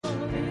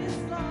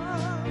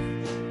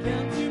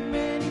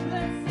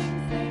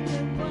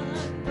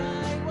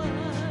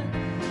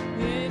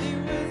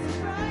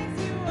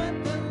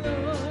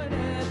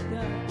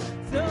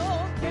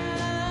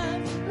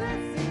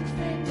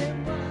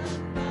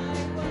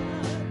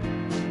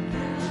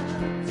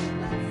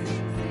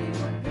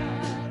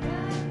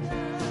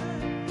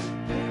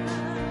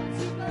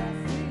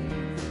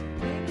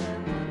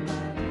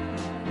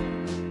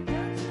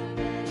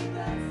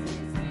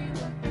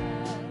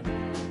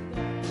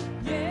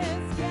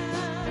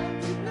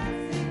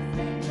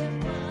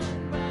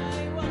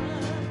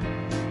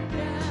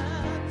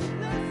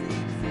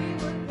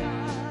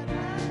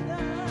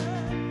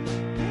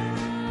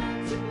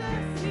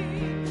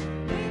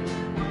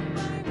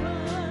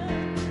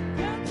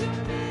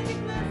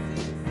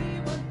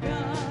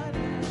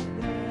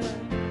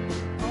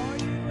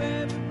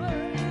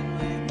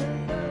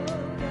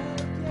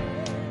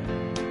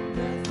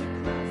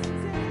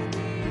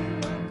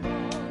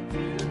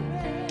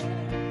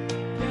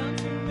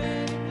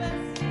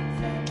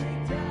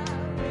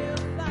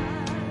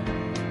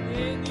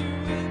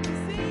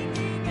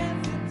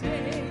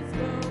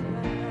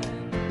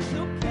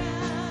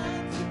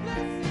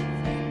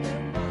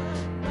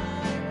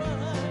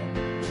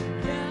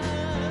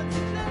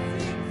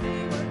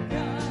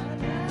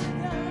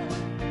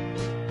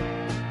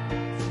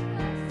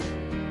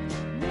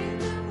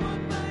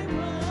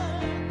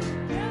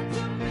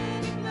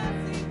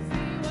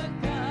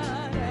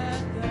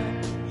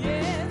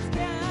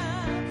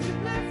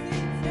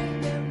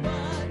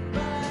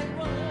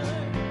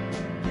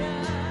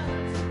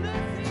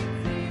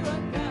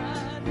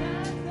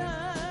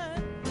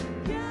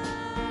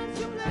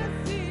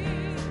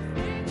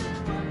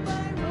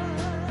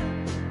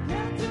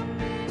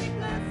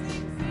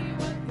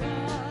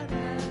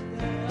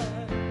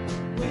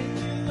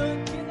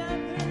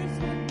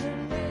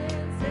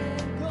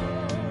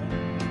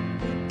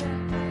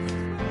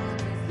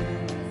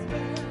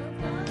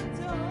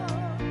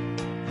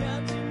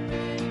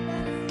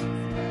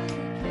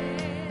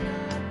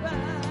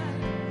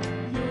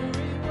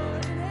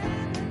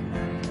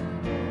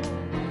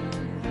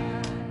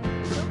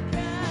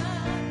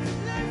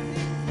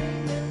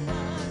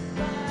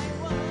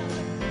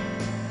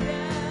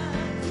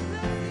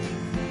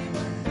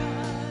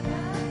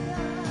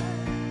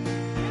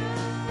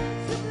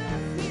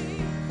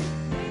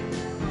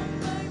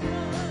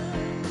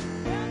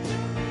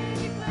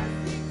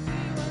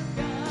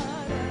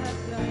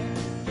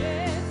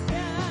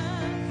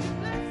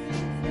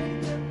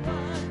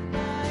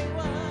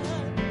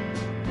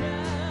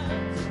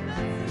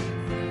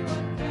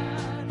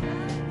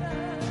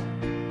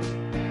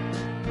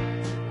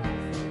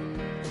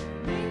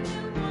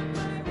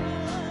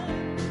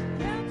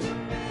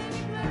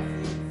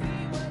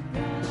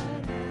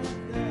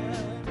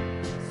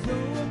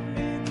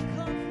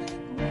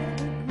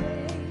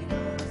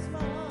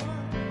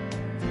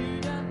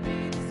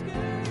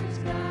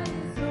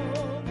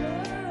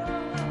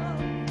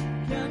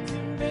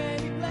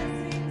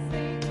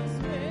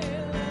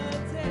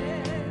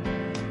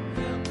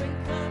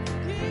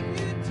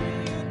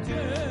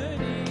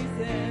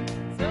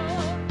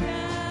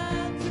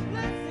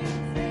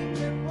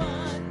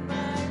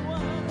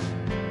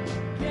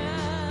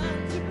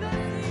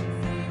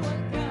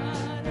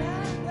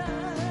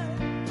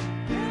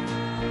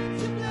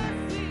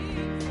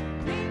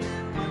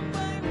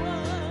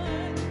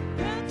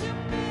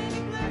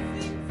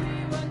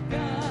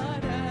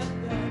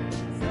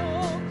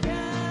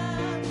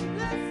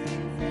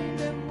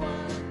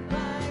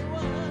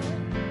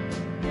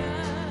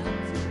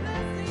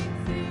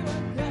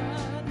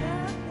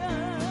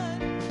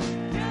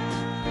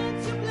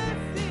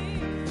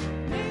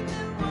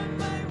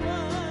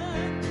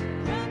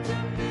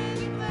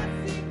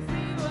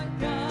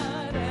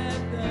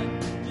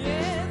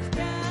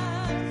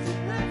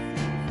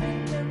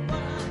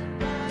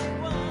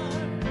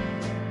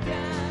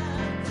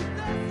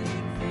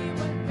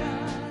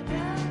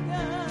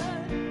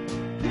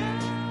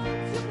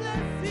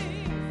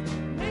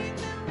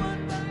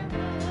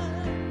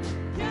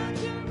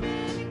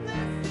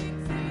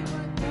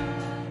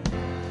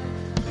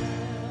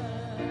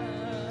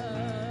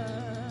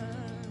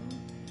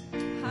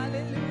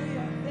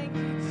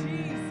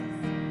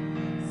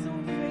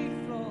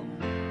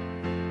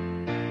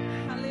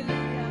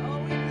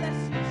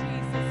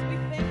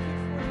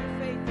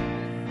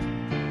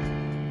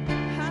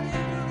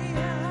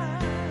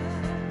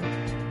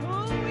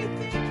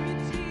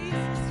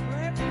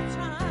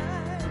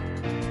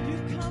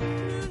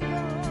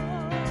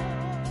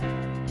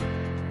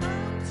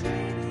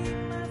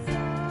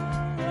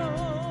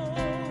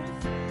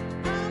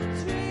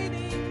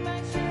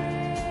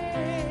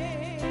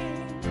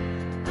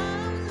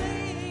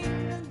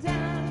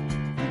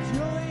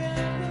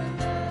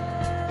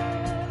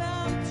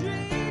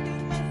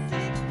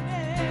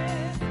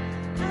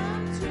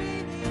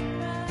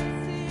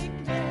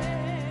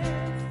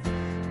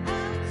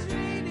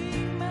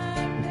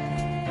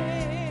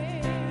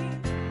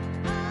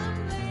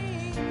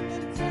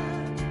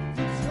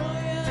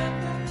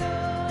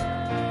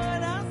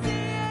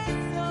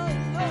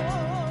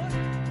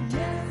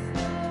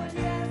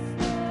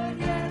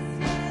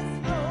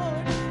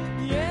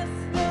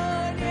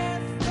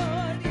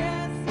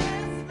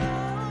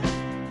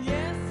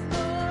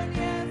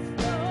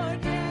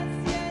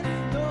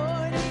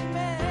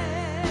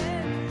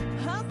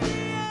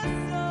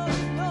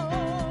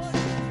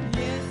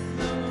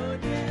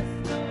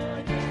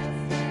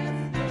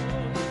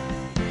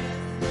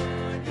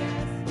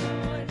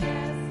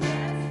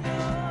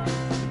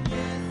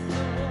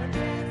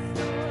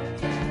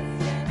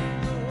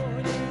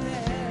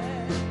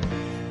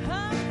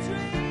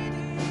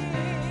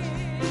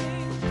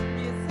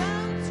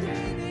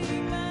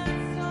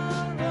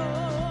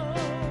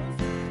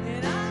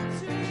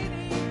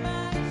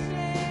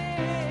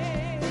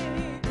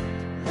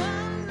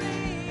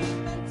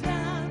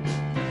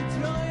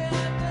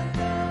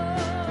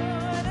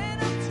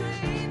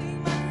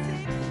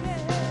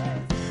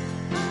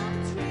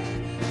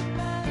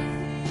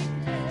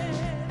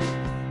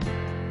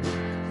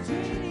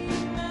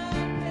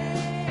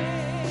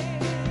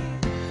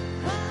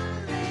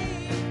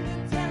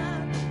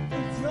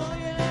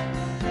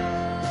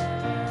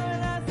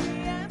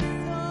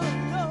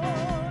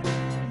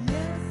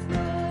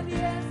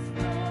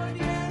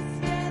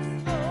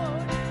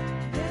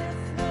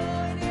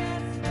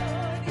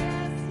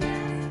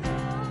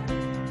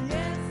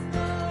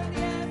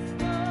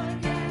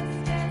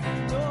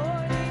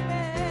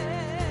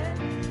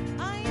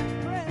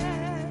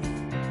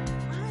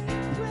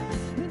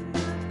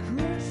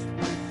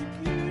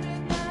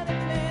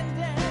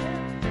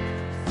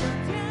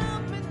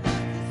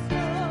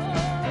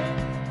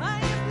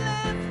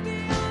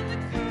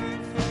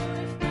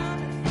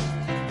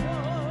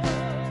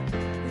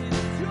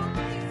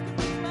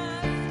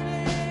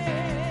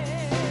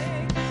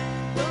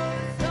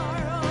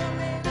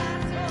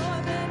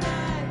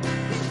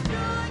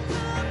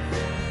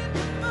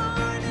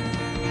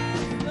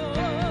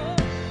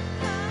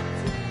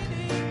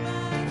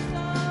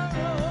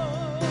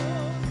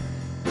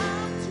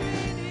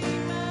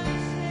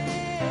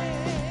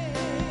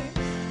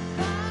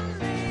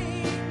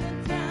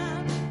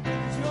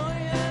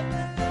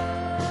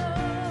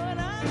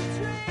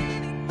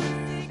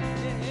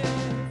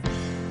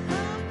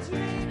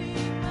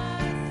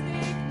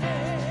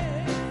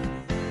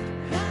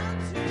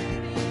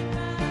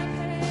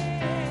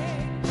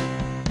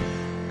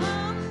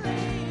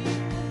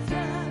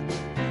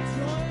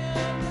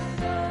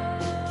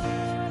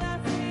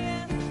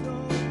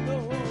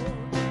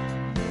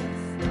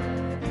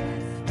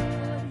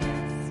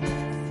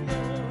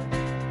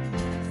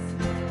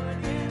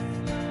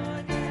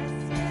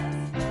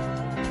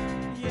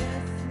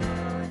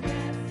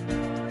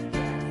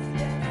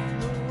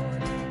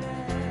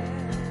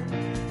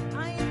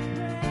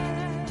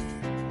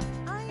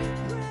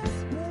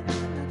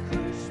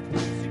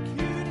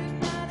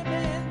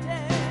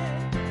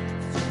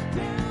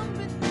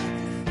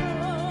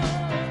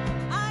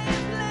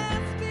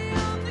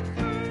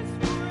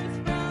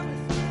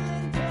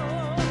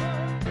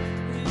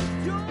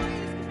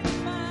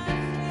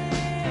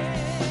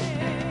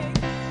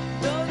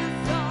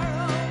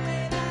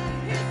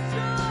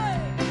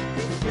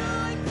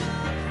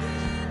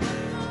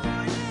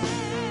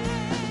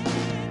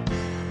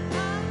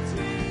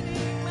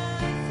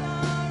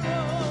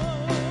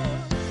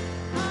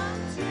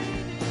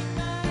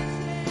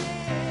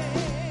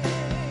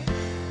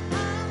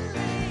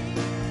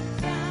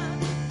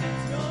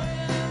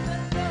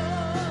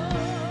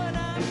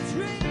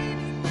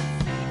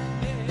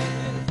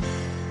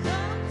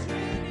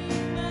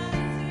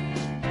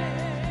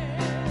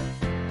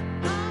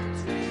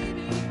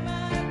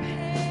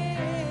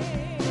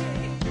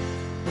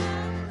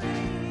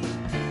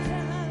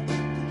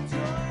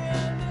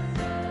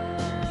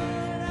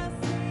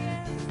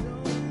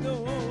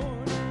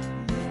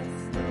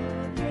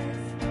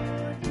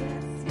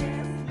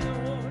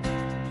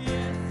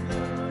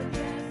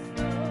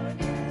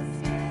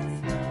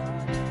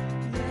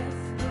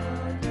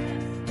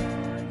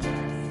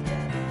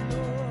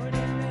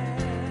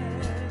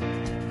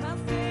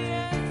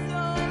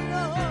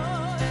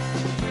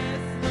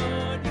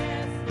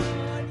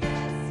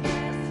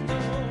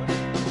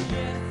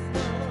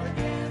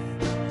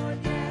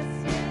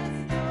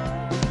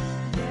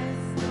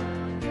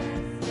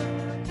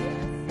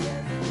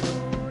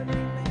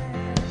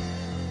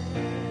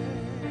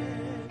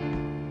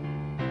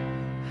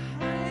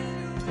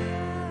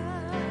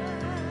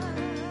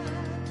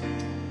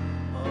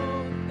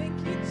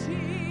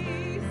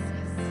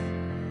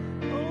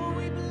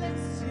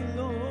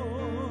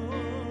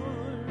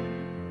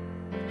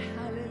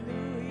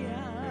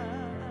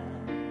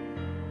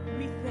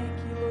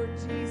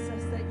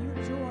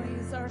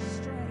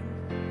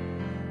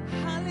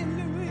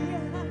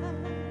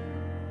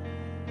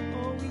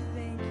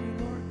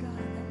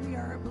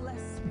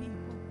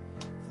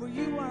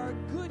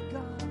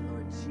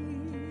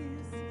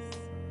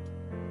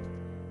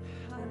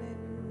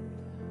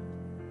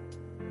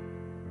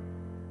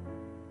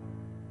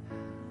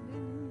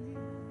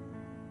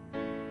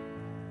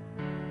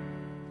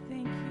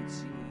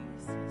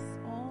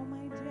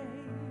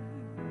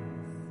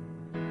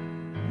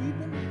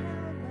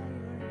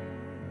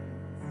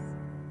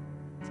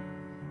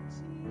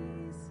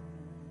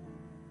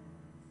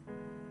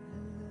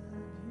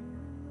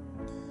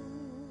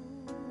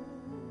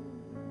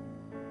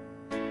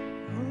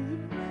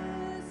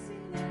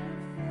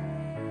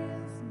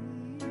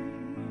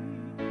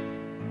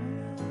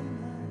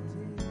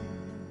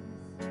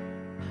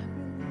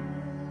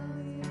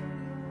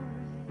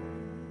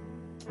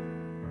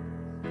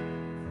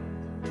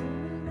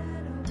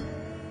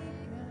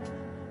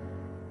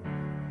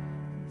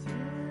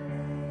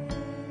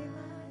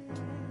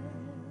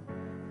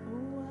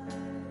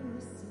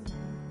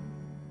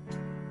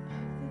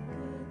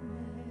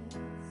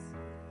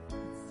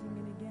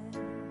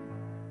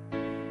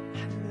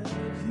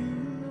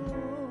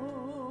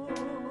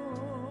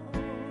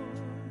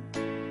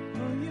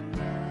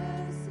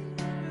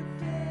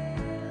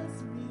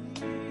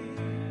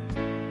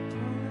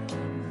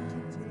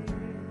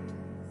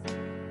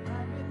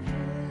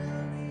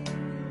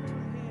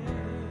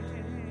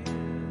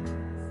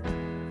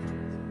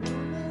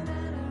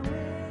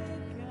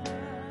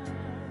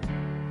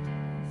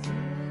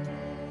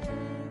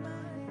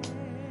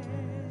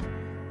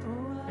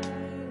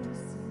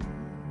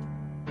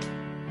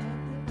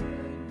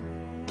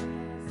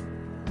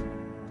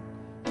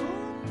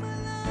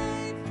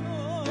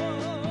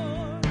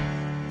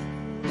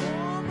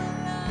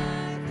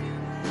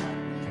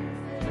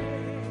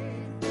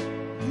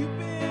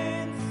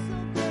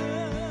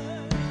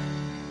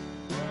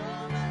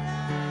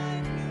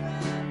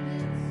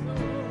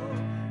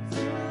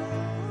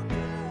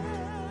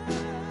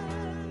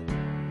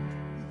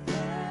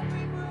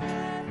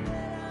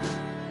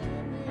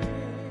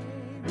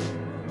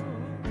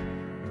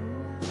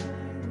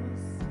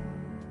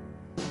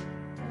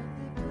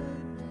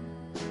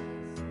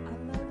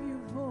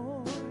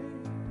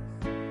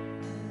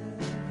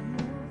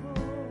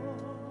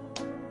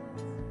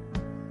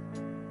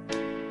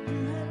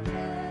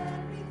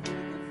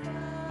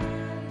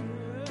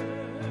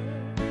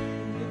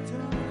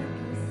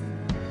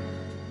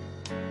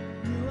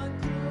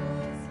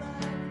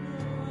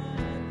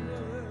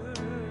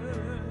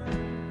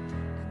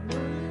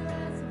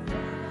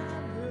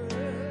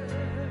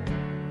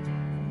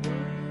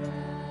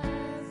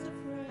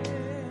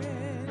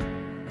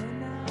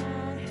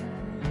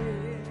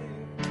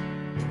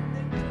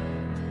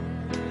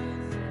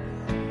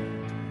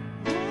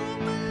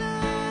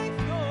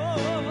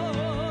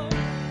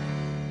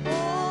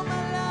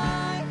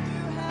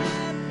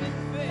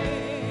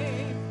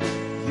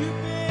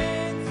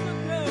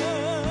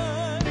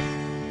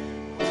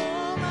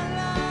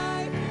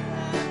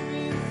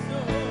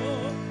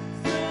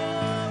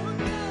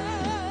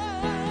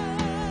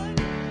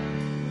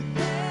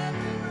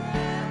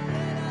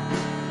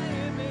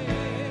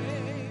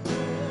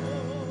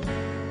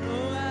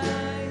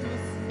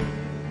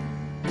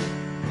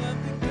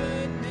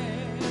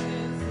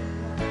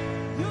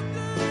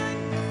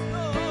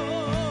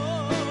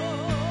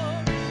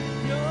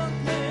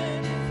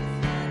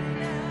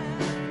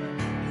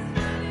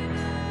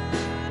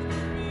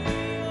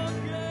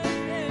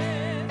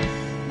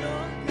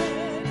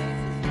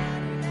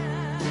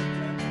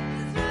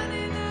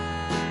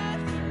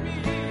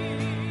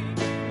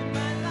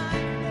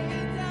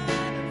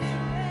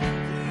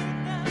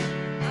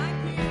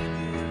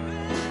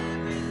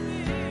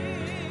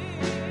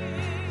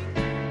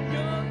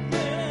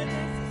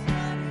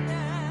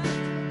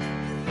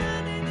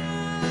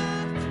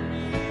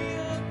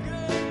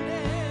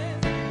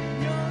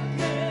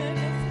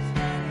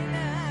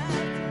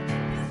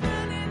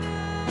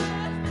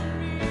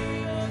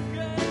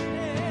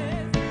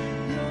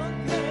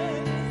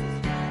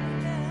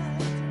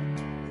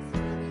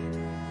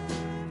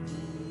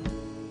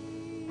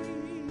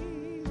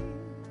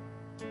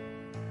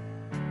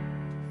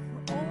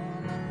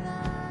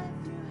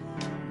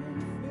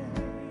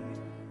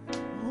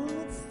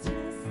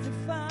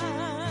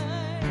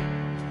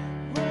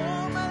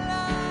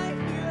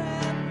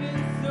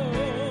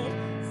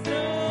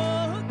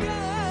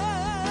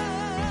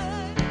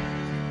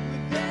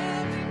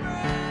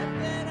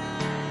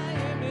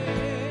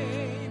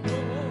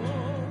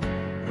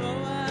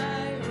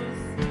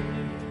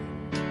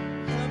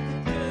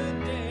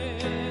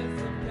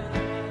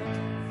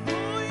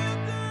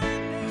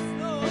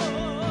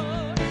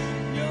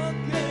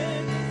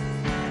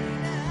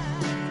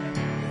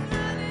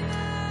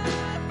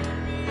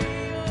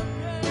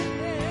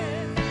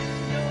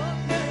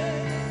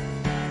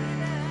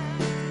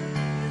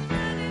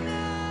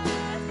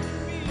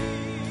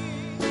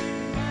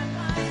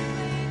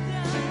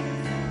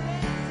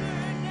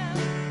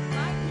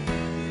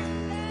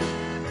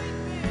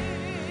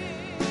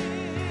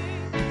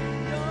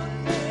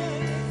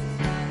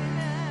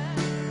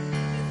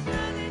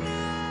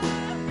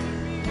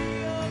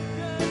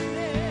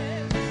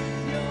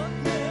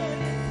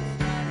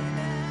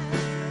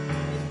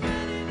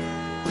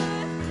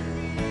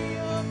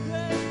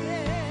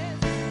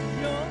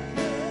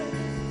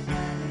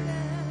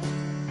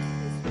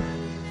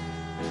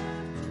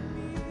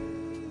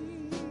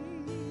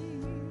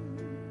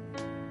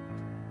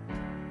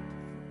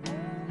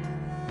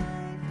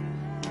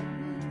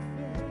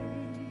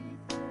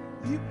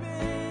You've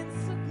been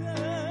so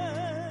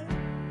good.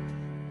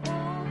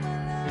 All my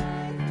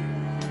life you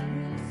have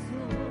been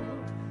so,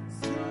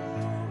 so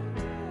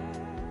good.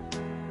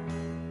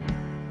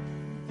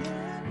 With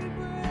every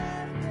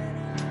breath that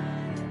I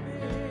am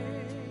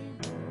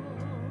able,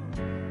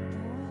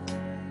 oh, I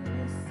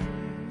will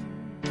sing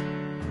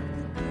of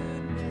the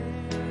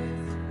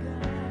goodness of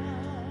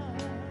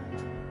God.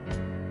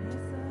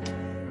 Yes, I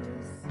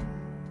will sing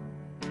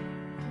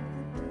of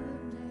the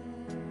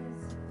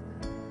goodness of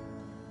God.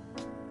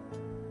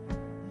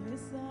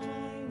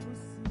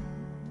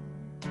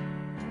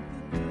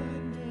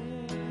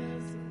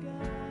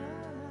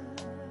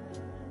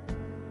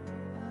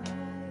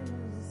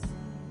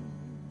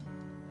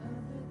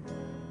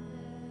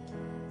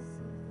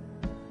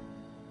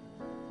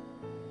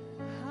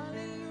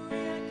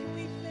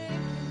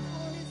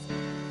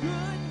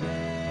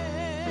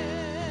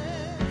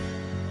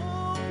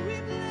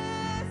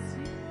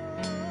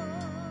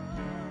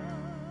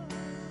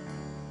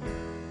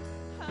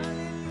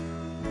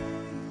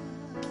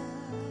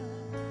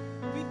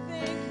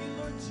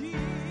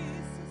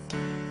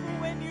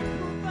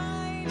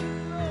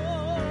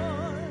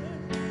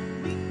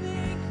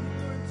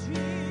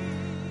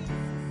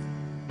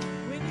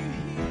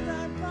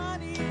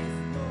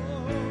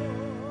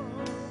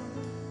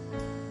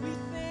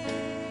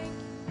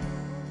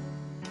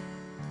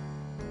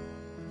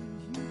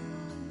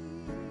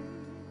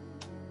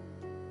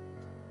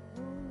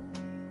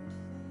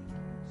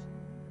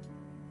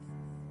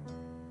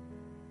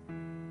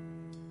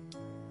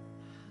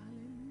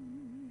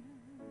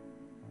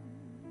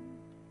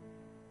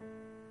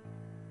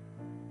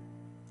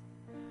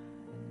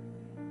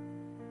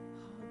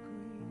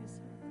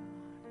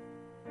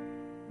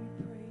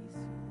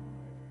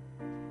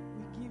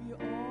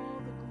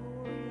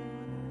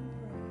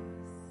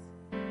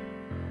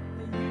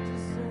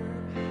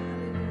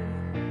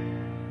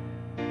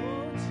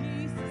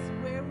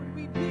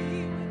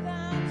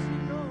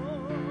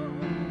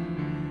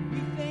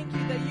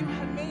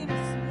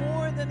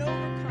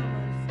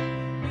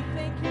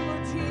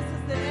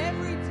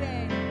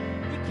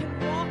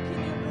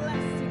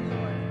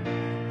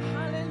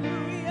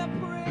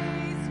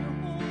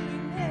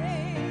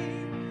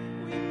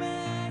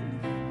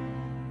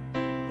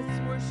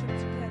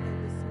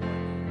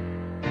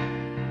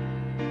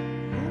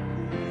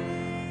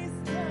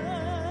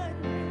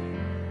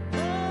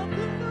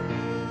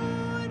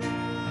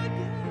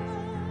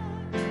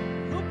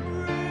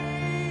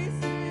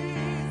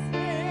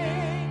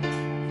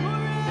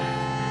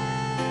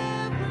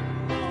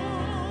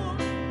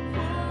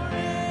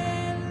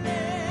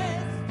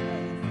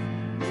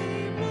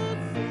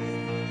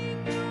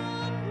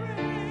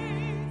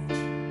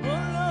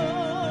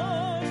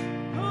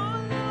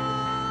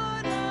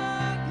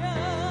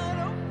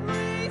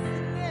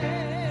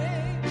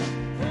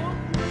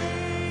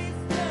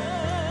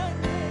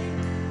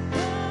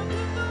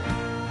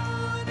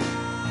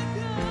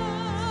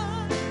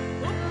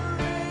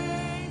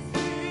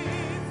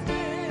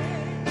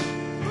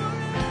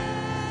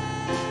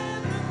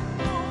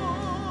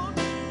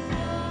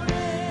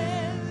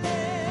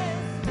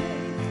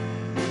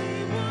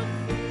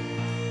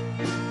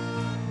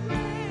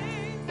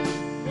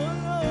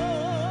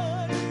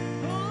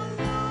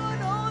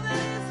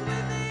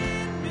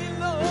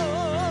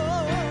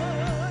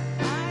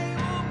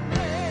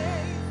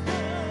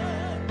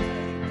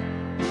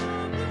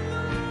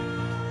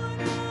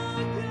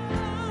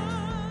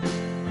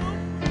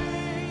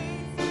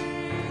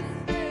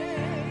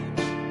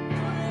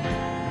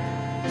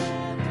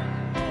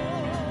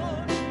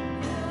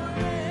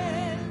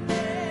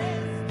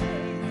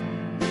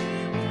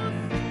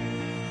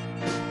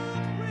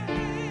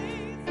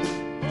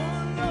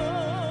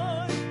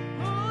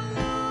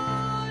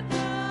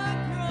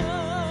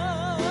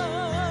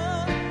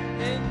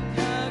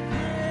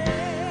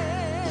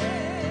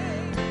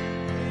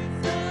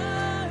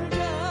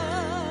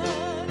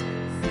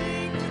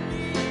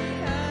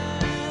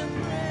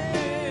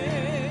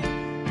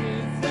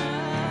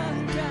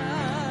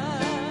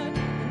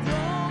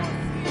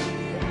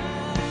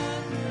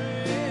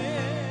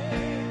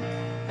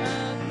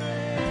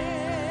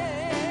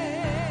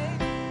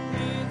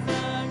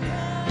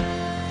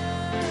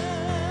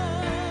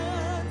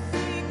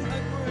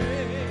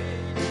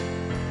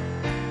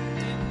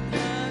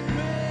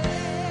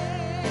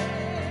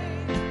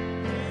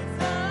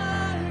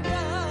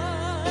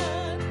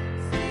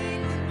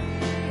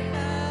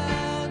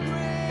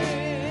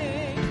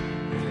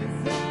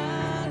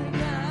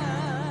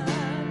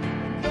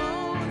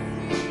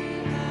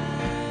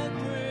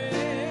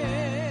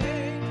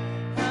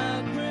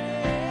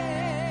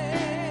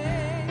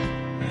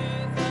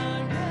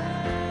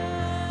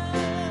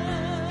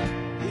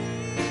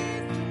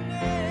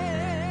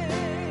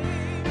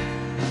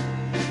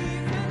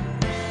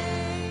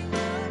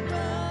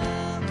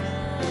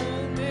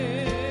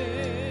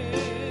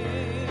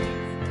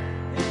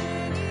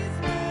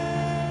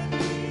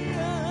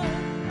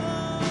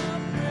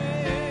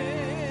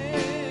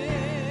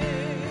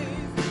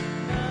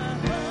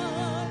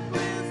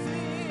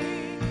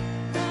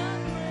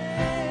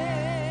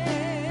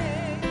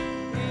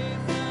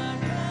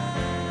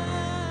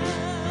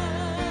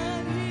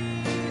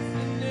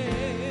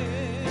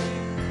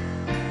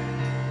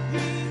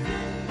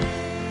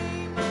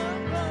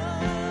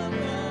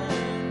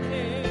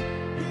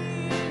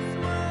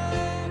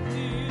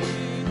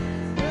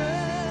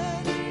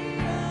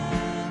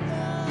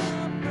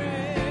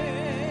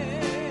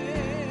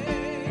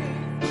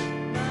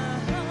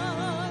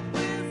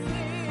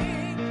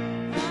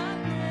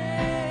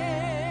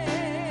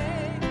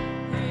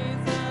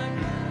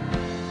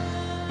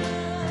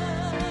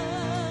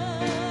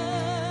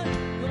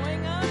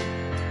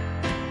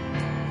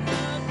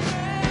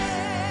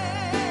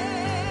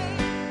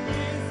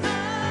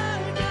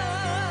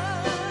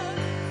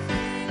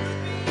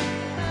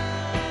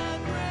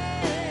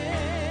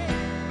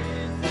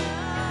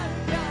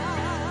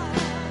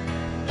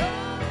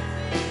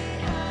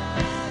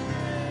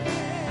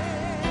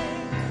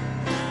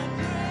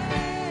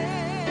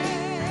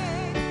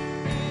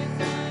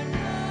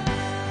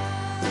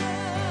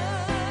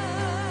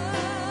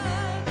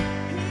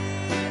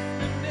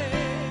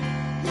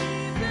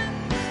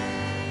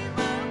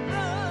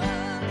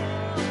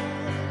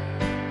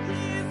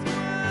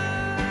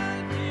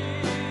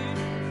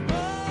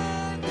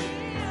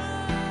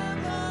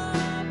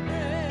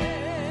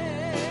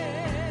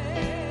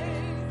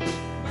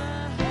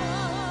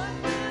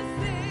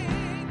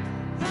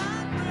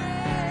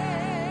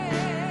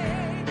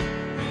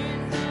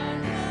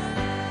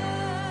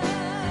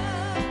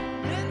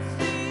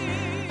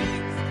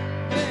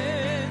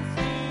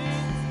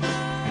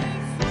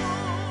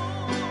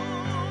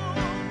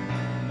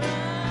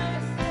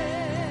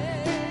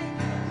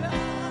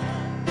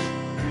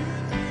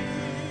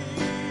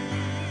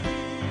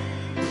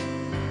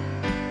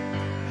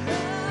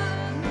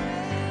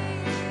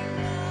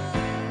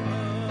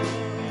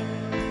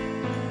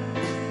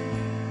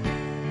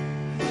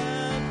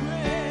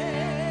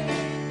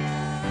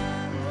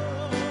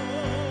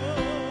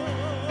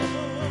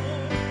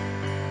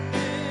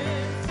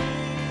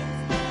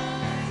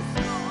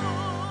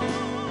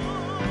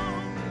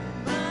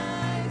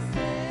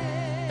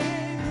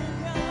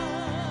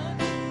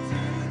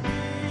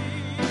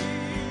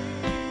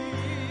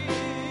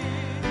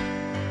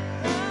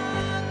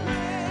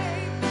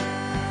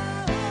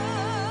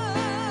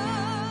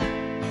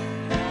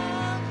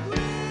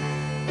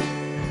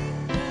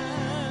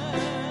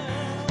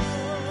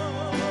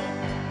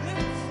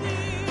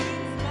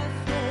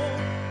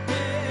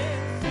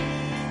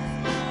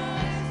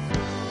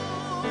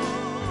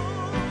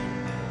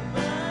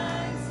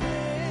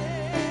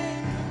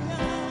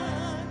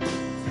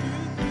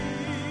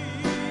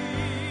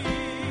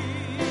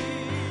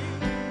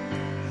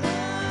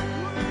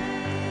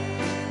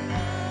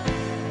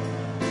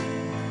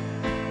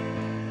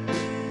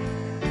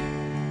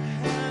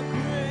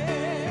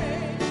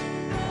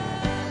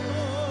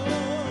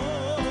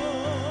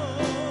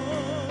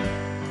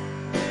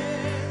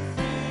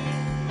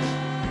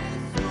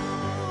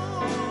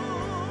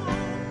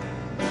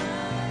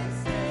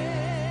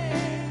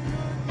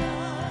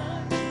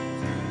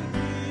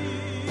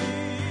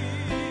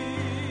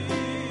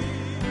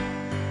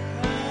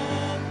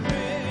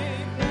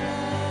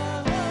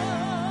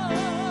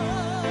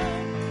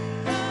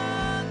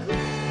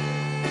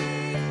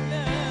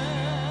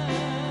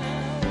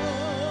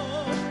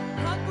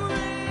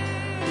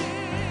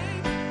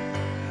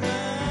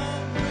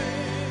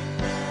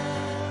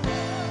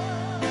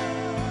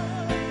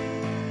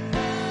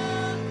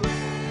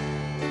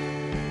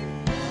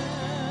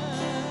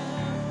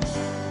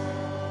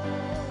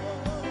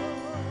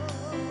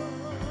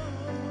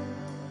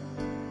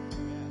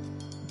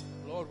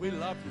 We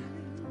love you.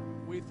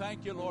 We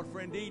thank you, Lord,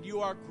 for indeed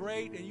you are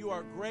great and you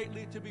are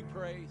greatly to be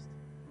praised.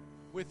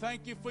 We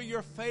thank you for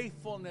your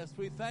faithfulness.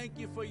 We thank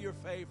you for your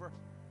favor.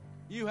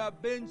 You have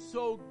been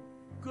so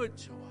good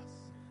to us.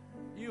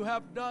 You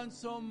have done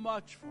so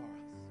much for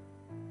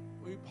us.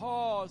 We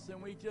pause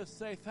and we just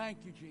say, thank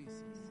you, Jesus.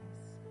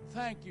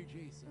 Thank you,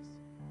 Jesus.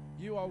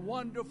 You are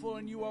wonderful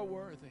and you are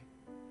worthy.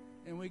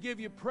 And we give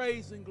you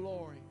praise and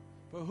glory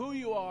for who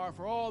you are,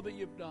 for all that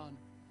you've done.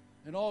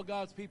 And all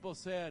God's people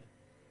said,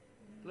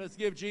 let's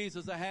give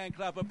Jesus a hand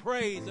clap of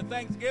praise and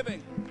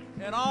thanksgiving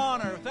and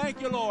honor.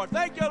 Thank you, Lord.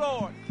 Thank you,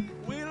 Lord.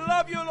 We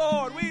love you,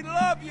 Lord. We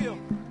love you.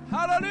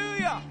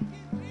 Hallelujah.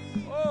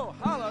 Oh,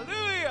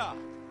 hallelujah.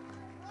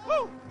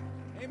 Woo.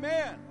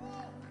 Amen.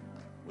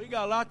 We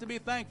got a lot to be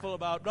thankful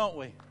about, don't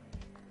we?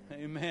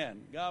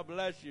 Amen. God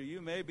bless you.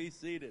 You may be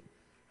seated.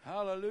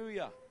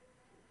 Hallelujah.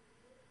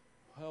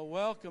 Well,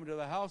 welcome to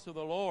the house of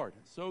the Lord.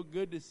 It's so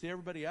good to see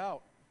everybody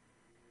out.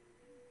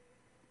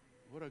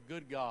 What a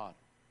good God.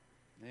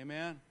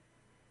 Amen.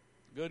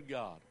 Good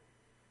God.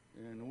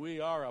 And we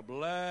are a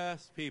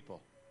blessed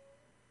people.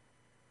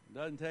 It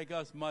doesn't take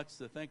us much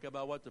to think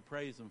about what to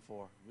praise Him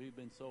for. We've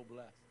been so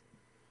blessed.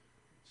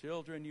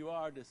 Children, you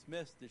are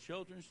dismissed to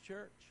Children's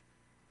Church.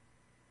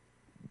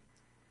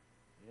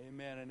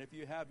 Amen. And if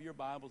you have your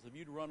Bibles, if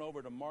you'd run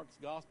over to Mark's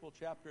Gospel,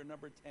 chapter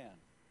number 10.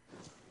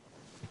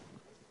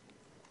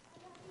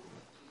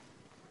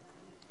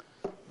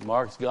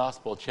 Mark's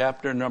Gospel,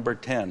 chapter number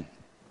 10.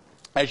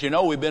 As you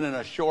know, we've been in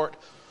a short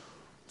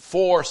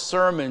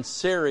 4-sermon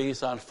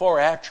series on 4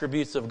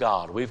 attributes of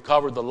God. We've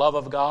covered the love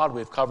of God.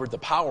 We've covered the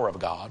power of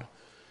God.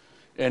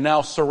 And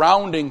now,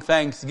 surrounding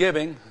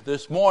Thanksgiving,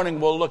 this morning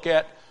we'll look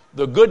at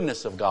the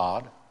goodness of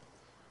God.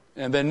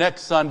 And then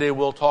next Sunday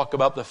we'll talk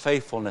about the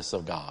faithfulness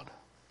of God.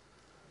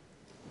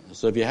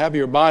 So if you have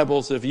your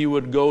Bibles, if you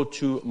would go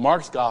to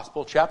Mark's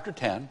Gospel, chapter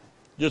 10,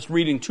 just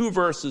reading 2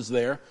 verses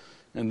there,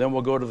 and then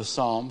we'll go to the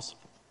Psalms.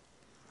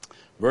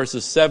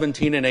 Verses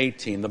 17 and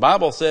 18. The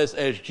Bible says,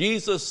 as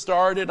Jesus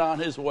started on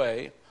his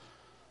way,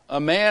 a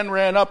man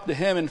ran up to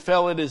him and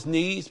fell at his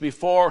knees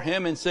before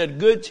him and said,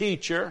 good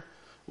teacher,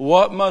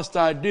 what must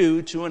I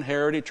do to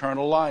inherit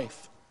eternal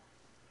life?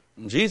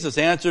 And Jesus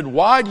answered,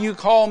 why do you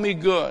call me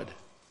good?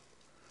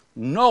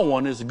 No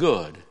one is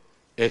good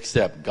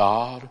except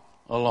God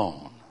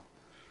alone.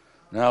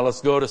 Now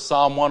let's go to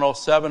Psalm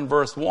 107,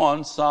 verse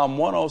 1. Psalm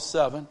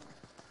 107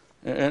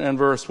 and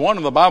verse 1.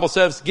 And the Bible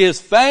says, give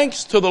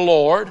thanks to the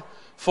Lord,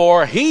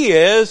 for He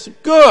is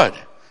good.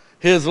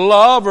 His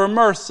love or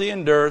mercy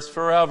endures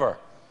forever.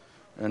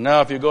 And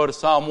now if you go to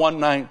Psalm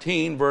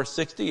 119, verse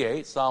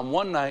 68, Psalm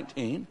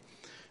 119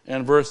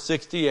 and verse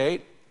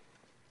 68,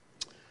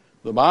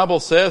 the Bible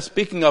says,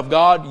 speaking of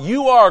God,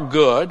 you are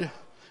good,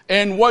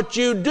 and what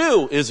you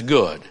do is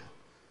good.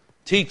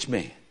 Teach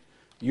me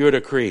your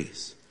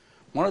decrees.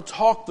 I want to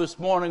talk this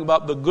morning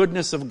about the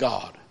goodness of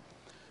God.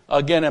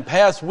 Again, in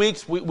past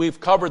weeks, we've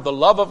covered the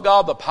love of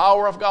God, the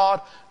power of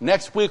God.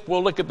 Next week,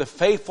 we'll look at the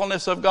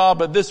faithfulness of God.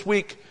 But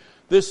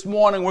this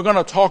morning, we're going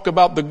to talk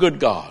about the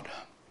good God,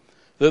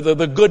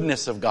 the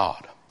goodness of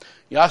God.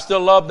 Yeah, I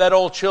still love that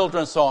old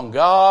children's song,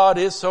 God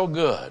is so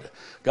good.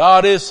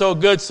 God is so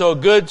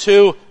good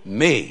to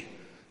me.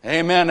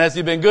 Amen. Has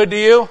He been good to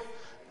you?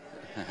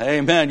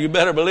 Amen. You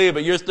better believe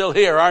it. You're still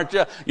here, aren't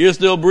you? You're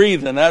still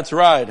breathing. That's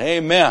right.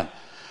 Amen.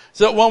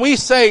 So when we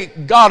say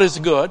God is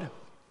good,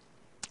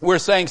 we're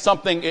saying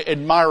something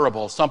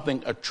admirable,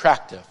 something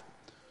attractive,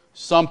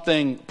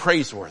 something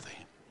praiseworthy.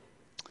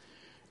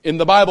 In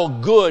the Bible,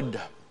 good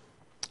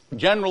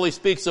generally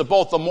speaks of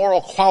both a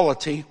moral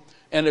quality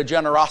and a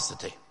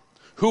generosity.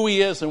 Who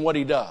He is and what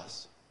He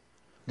does.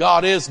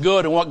 God is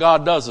good and what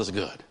God does is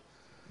good.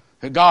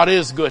 God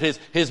is good.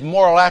 His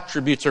moral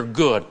attributes are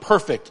good,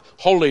 perfect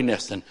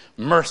holiness and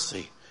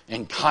mercy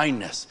and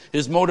kindness.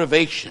 His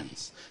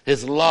motivations,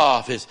 His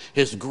love,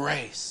 His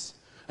grace.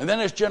 And then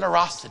His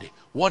generosity,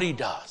 what He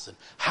does and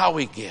how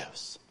He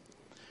gives.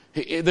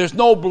 There's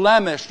no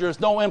blemish, there's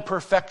no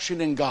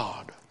imperfection in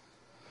God.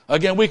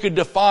 Again, we could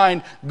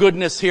define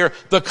goodness here,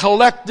 the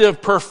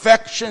collective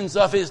perfections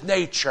of His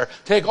nature.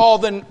 Take all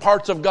the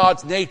parts of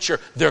God's nature,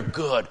 they're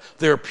good,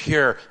 they're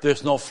pure,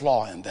 there's no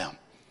flaw in them.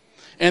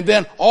 And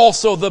then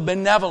also the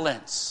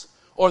benevolence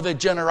or the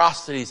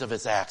generosities of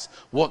His acts.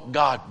 What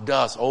God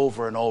does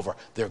over and over,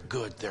 they're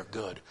good, they're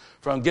good.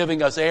 From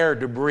giving us air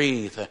to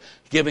breathe,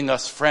 giving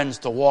us friends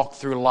to walk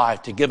through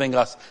life, to giving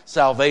us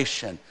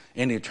salvation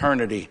in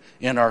eternity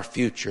in our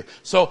future.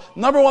 So,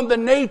 number one, the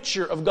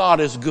nature of God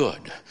is good.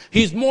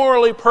 He's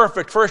morally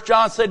perfect. 1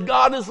 John said,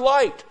 God is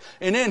light,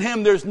 and in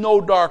Him there's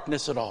no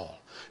darkness at all.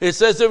 It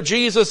says of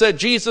Jesus that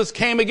Jesus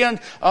came again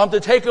to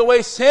take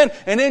away sin,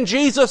 and in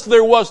Jesus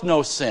there was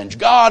no sin.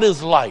 God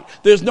is light.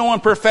 There's no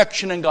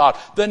imperfection in God.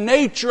 The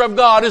nature of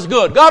God is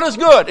good. God is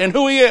good in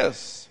who He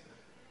is.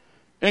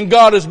 And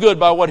God is good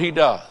by what He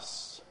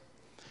does.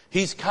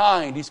 He's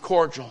kind. He's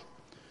cordial.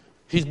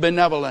 He's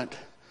benevolent.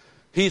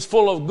 He's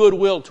full of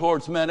goodwill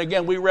towards men.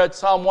 Again, we read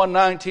Psalm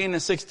 119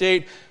 and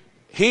 68.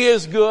 He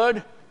is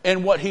good,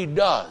 and what He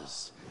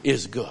does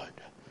is good.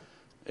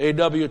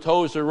 A.W.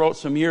 Tozer wrote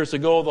some years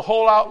ago, the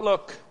whole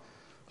outlook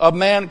of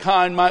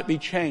mankind might be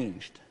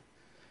changed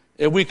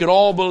if we could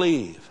all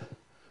believe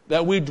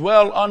that we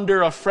dwell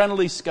under a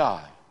friendly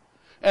sky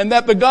and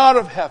that the God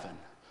of heaven,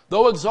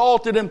 though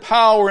exalted in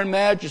power and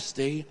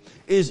majesty,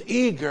 is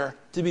eager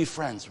to be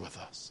friends with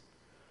us.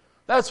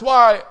 That's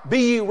why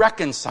be ye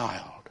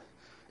reconciled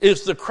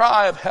is the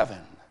cry of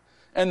heaven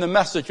and the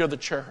message of the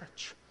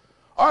church.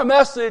 Our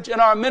message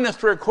and our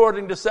ministry,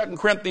 according to 2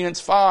 Corinthians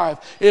 5,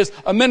 is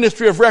a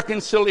ministry of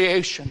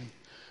reconciliation,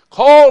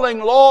 calling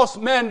lost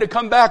men to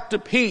come back to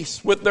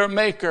peace with their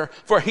Maker,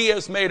 for He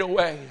has made a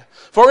way.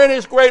 For in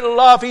His great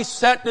love, He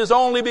sent His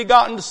only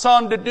begotten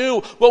Son to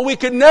do what we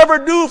could never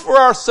do for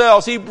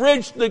ourselves. He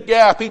bridged the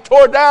gap. He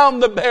tore down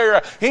the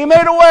barrier. He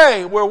made a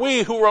way where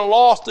we who were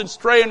lost and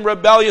stray and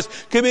rebellious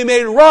could be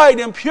made right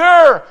and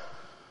pure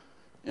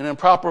and in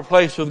proper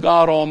place with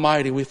God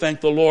Almighty. We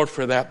thank the Lord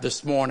for that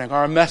this morning.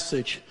 Our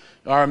message,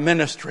 our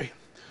ministry.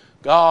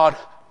 God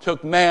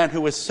took man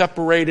who was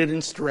separated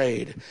and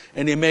strayed,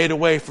 and He made a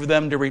way for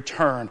them to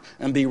return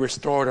and be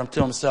restored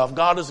unto Himself.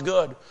 God is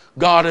good.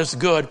 God is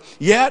good.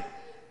 Yet,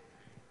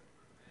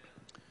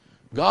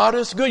 God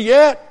is good.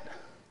 Yet,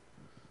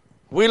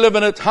 we live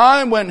in a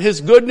time when His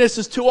goodness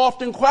is too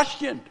often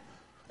questioned,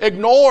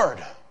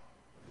 ignored,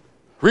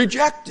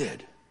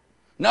 rejected.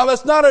 Now,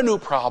 that's not a new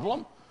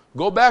problem.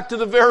 Go back to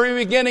the very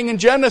beginning in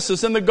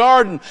Genesis in the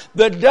garden.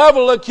 The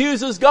devil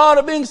accuses God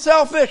of being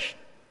selfish.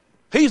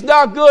 He's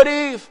not good,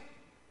 Eve.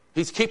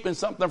 He's keeping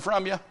something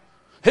from you.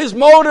 His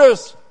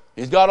motives.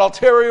 He's got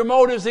ulterior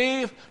motives,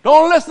 Eve.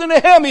 Don't listen to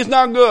him. He's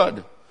not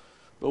good.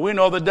 But we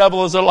know the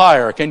devil is a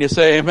liar. Can you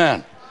say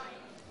amen?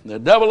 The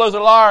devil is a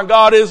liar and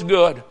God is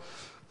good.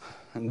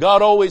 And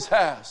God always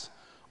has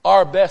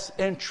our best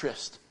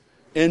interest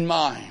in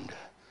mind.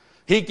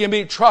 He can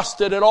be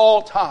trusted at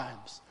all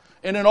times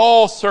and in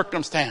all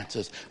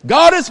circumstances.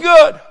 God is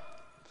good.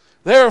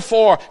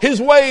 Therefore,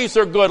 His ways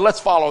are good.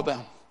 Let's follow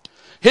them.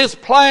 His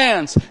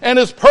plans and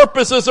His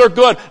purposes are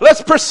good.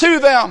 Let's pursue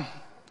them.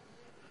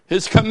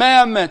 His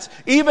commandments,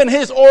 even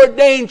His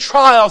ordained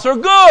trials are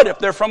good if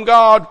they're from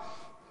God.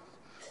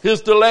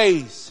 His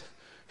delays,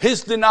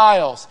 His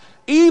denials,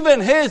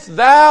 even His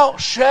thou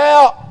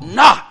shalt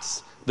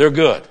nots, they're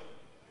good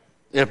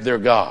if they're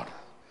God.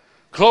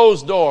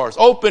 Closed doors,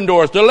 open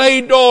doors,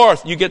 delayed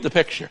doors, you get the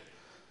picture.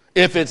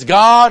 If it's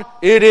God,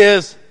 it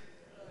is.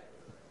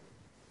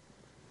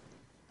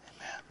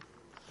 Amen.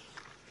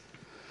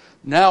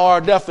 Now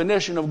our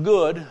definition of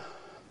good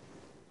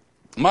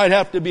might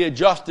have to be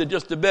adjusted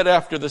just a bit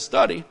after the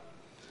study.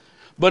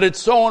 But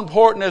it's so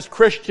important as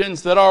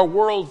Christians that our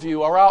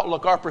worldview, our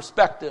outlook, our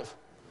perspective,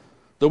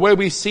 the way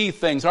we see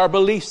things, our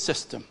belief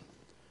system,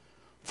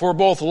 for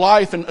both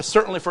life and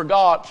certainly for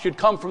God, should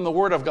come from the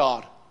Word of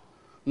God.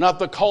 Not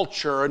the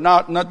culture, or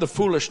not the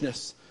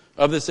foolishness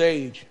of this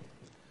age.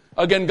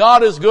 Again,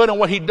 God is good and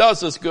what He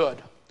does is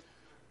good.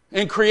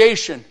 In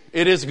creation,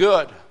 it is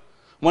good.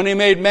 When He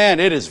made man,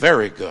 it is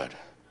very good.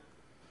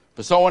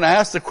 But so when I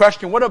ask the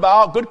question, what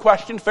about, good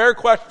question, fair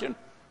question,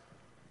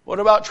 what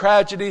about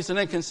tragedies and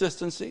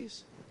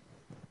inconsistencies?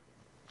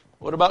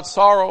 What about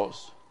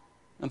sorrows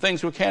and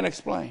things we can't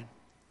explain?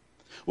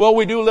 Well,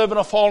 we do live in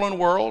a fallen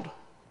world.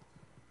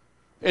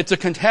 It's a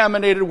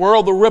contaminated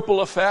world. The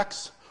ripple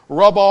effects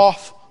rub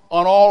off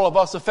on all of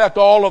us, affect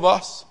all of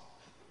us.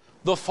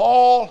 The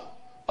fall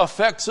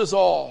affects us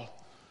all.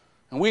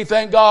 And we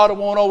thank God it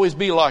won't always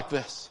be like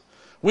this.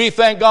 We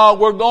thank God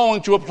we're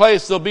going to a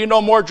place, there'll be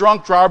no more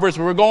drunk drivers.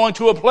 We're going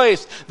to a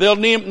place, there'll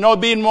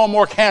be no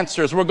more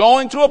cancers. We're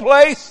going to a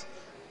place.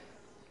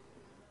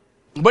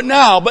 But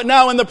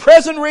now in the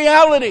present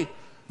reality,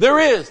 there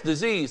is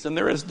disease and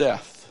there is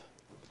death.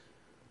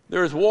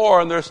 There's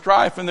war and there's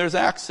strife and there's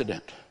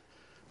accident.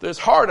 There's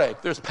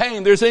heartache, there's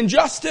pain, there's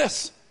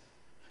injustice.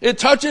 It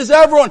touches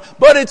everyone.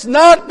 But it's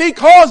not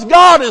because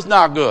God is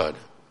not good.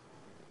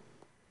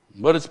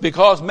 But it's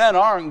because men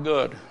aren't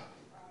good.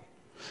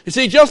 You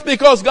see, just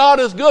because God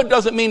is good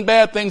doesn't mean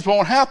bad things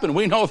won't happen.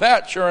 We know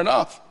that, sure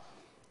enough.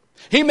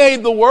 He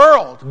made the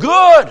world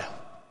good.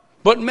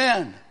 But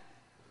men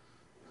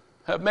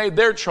have made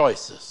their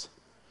choices,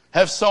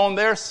 have sown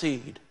their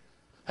seed,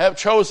 have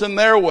chosen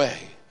their way,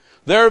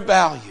 their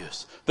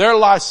values, their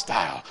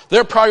lifestyle,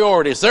 their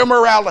priorities, their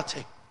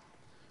morality.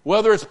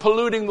 Whether it's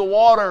polluting the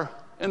water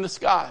and the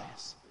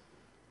skies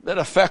that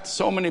affects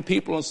so many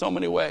people in so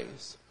many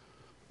ways.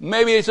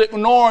 Maybe it's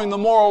ignoring the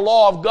moral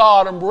law of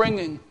God and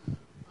bringing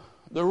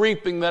the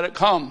reaping that it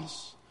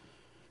comes.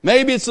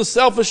 Maybe it's the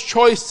selfish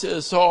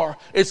choices or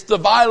it's the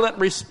violent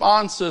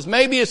responses.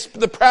 Maybe it's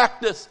the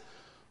practice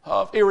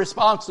of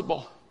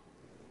irresponsible,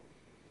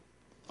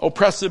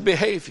 oppressive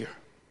behavior.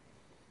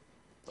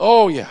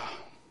 Oh yeah.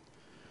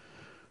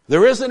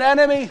 There is an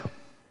enemy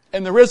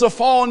and there is a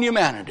fallen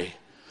humanity.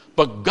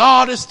 But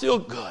God is still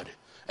good.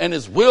 And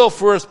His will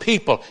for His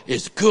people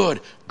is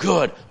good,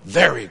 good,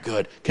 very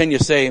good. Can you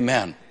say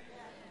amen?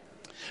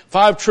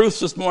 5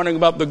 truths this morning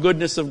about the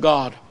goodness of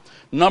God.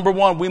 Number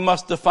one, we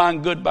must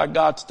define good by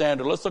God's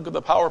standard. Let's look at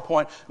the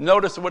PowerPoint.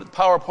 Notice what the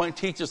PowerPoint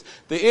teaches.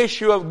 The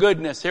issue of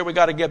goodness, here we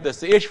got to get this.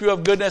 The issue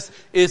of goodness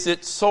is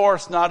its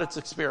source, not its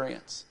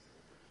experience.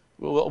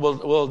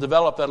 We'll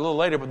develop that a little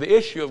later, but the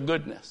issue of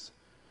goodness.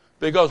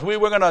 Because we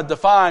were going to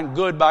define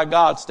good by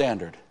God's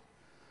standard.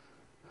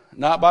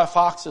 Not by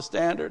Fox's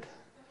standard.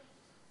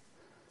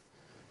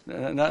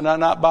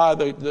 Not by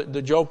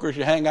the jokers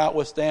you hang out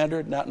with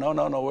standard. No.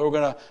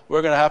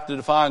 We're gonna have to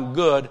define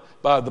good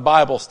by the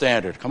Bible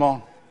standard. Come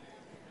on.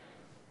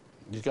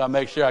 You got to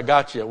make sure I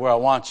got you where I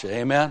want you.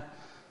 Amen.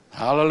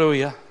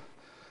 Hallelujah.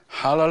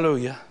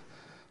 Hallelujah.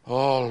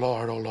 Oh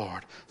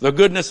Lord. The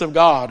goodness of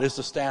God is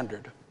the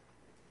standard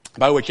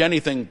by which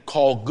anything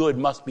called good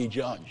must be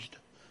judged.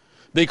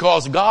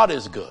 Because God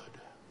is good.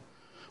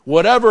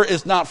 Whatever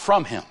is not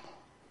from Him,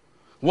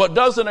 what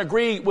doesn't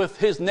agree with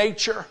His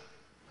nature,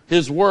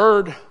 His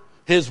word,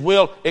 His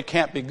will, it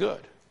can't be good.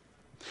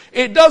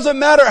 It doesn't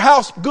matter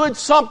how good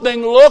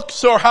something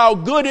looks or how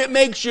good it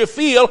makes you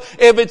feel.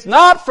 If it's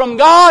not from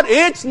God,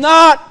 it's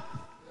not.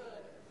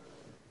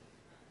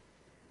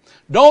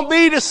 Don't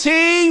be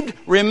deceived.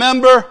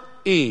 Remember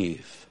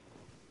Eve.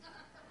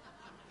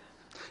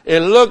 It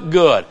looked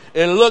good.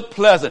 It looked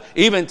pleasant.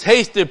 Even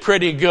tasted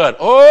pretty good.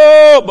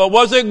 Oh, but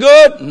was it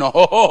good?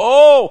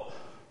 No.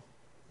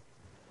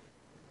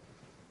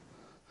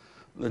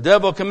 The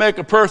devil can make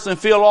a person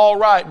feel all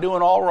right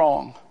doing all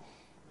wrong.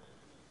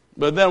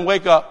 But then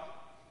wake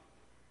up.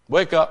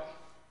 Wake up.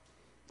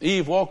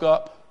 Eve woke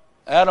up.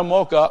 Adam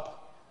woke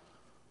up.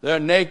 They're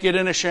naked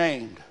and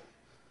ashamed.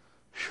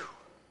 Whew.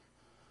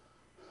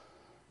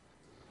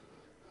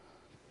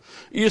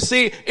 You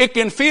see, it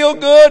can feel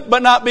good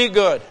but not be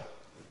good.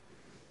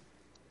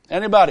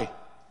 Anybody?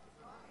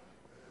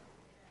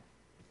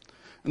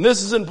 And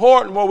this is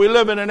important where we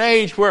live in an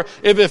age where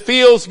if it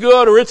feels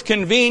good or it's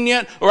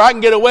convenient or I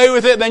can get away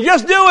with it, then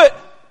just do it.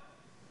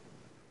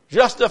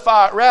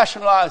 Justify it,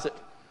 rationalize it.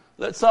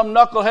 Let some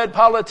knucklehead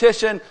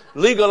politician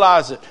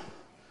legalize it.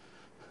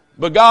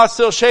 But God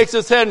still shakes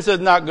His head and says,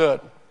 not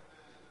good.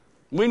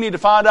 We need to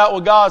find out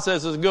what God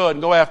says is good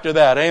and go after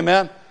that.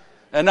 Amen?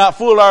 And not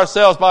fool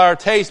ourselves by our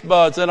taste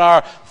buds and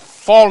our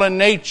fallen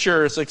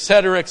natures,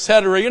 etc.,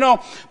 etc. You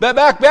know,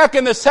 back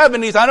in the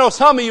 70s, I know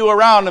some of you were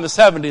around in the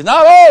 70s.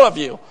 Not all of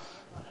you.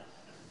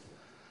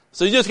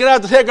 So you're just going to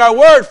have to take our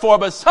word for it.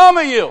 But some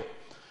of you,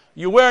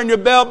 you're wearing your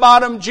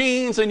bell-bottom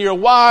jeans and your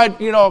wide,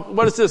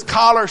 what is this,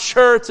 collar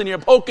shirts and your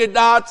polka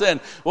dots and,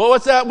 well,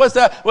 what's that?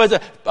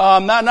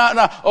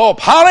 Oh,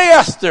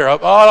 polyester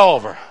all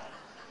over.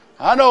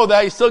 I know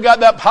that. You still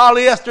got that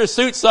polyester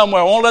suit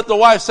somewhere. Won't let the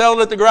wife sell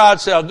it at the garage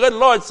sale. Good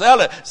Lord, sell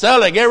it.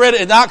 Get rid of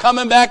it. It's not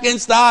coming back in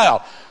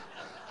style.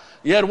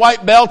 You had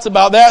white belts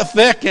about that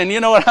thick and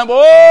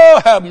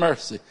oh, have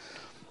mercy.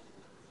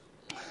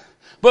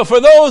 But for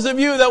those of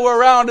you that were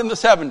around in the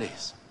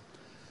 70s,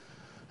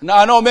 now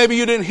I know maybe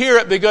you didn't hear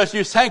it because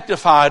you're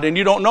sanctified and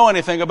you don't know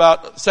anything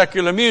about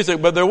secular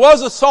music, but there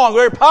was a song, a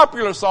very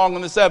popular song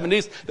in the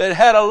 70s that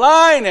had a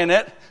line in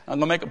it. I'm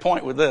going to make a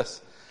point with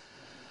this.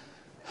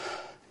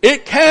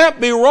 It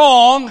can't be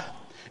wrong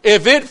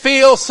if it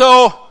feels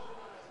so.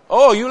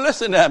 Oh, you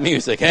listen to that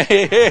music.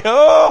 Hey,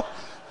 oh.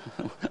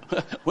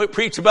 We'll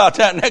preach about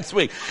that next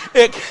week.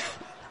 It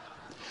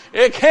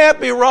can't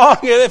be wrong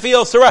if it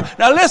feels so right.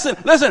 Now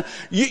listen.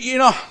 You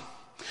know,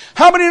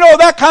 how many know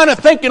that kind of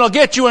thinking will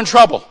get you in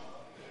trouble?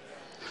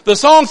 The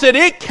song said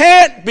it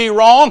can't be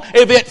wrong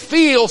if it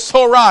feels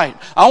so right.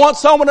 I want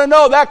someone to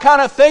know that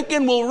kind of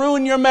thinking will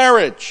ruin your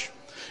marriage.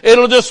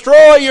 It'll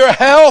destroy your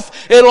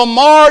health. It'll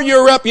mar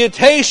your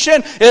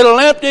reputation. It'll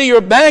empty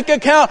your bank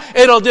account.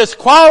 It'll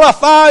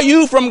disqualify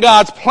you from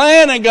God's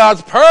plan and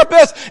God's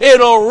purpose.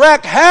 It'll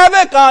wreak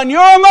havoc on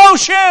your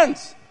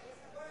emotions.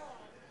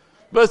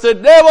 But the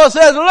devil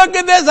says, look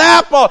at this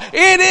apple.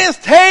 It is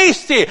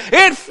tasty.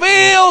 It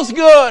feels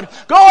good.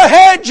 Go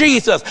ahead,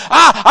 Jesus.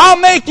 I'll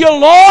make you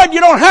Lord.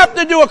 You don't have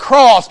to do a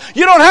cross.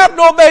 You don't have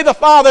to obey the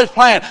Father's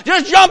plan.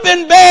 Just jump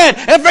in bed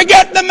and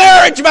forget the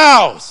marriage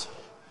vows.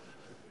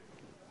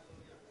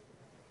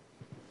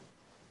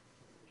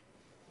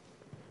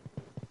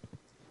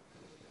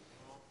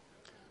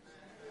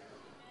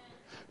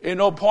 Ain't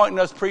no point in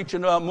us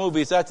preaching about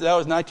movies. That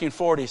was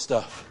 1940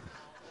 stuff.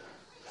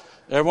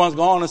 Everyone's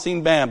gone and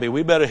seen Bambi.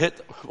 We better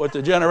hit what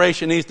the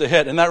generation needs to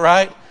hit. Isn't that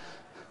right?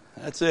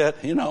 That's it,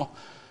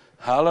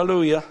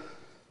 Hallelujah.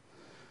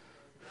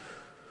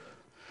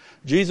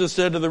 Jesus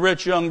said to the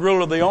rich young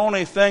ruler, the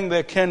only thing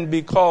that can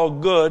be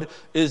called good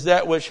is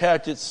that which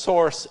has its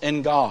source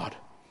in God.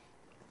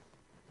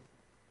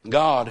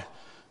 God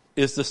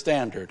is the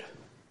standard.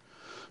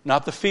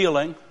 Not the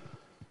feeling,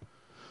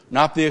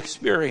 not the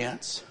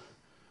experience.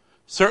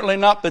 Certainly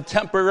not the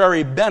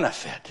temporary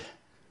benefit.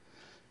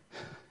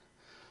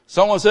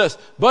 Someone says,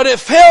 but it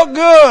felt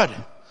good.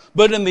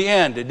 But in the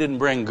end, it didn't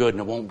bring good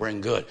and it won't bring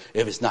good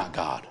if it's not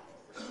God.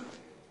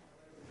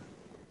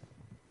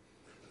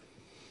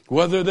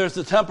 Whether there's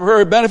a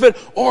temporary benefit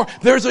or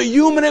there's a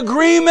human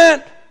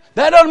agreement,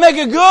 that doesn't make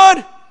it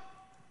good.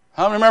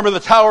 I remember the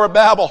Tower of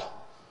Babel.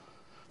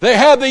 They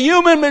had the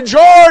human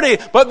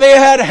majority, but they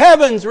had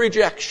heaven's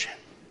rejection.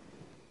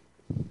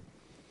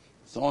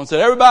 Someone said,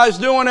 everybody's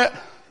doing it,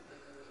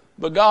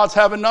 but God's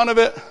having none of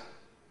it.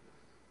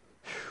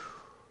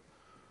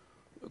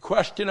 A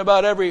question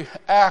about every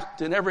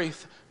act and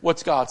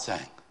what's God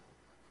saying?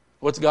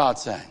 What's God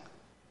saying?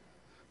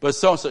 But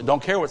someone said,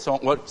 don't care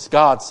what's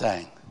God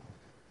saying.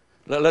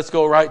 Let's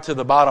go right to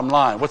the bottom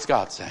line. What's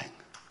God saying?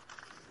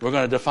 We're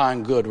going to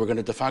define good. We're going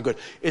to define good.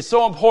 It's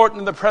so important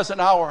in the present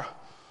hour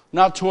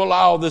not to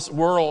allow this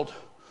world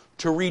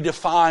to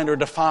redefine or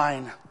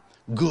define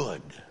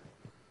good.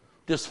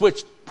 To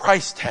switch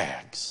price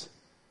tags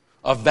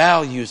of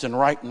values and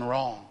right and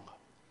wrong.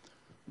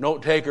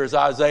 Note takers,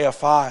 Isaiah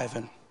 5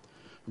 and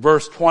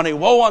verse 20.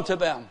 Woe unto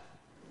them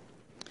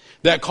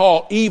that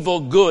call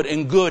evil good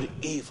and good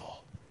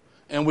evil.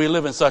 And we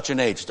live in such an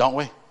age, don't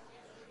we?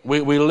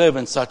 We live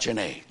in such an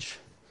age.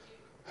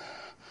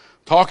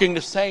 Talking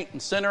to saint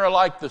and sinner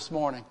alike this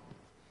morning.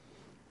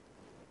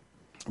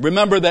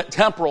 Remember that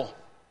temporal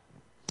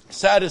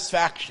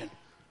satisfaction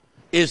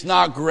is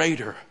not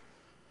greater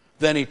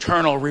than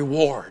eternal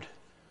reward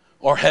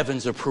or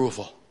heaven's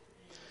approval.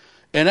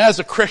 And as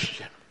a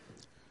Christian,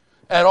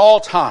 at all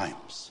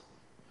times,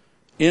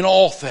 in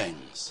all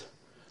things,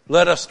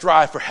 let us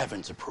strive for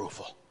heaven's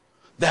approval.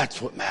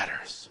 That's what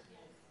matters.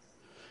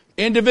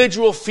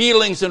 Individual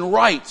feelings and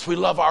rights, we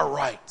love our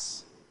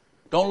rights.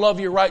 Don't love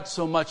your rights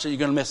so much that you're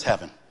going to miss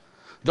heaven.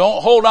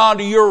 Don't hold on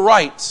to your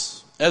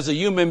rights as a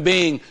human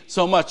being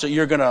so much that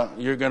you're going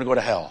to go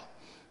to hell.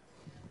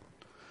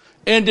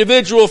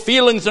 Individual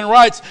feelings and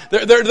rights,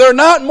 they're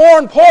not more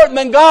important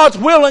than God's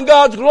will and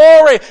God's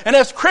glory. And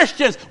as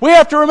Christians, we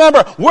have to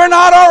remember, we're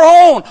not our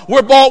own.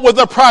 We're bought with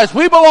a price.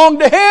 We belong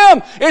to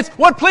Him. It's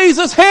what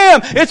pleases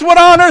Him. It's what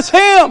honors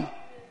Him.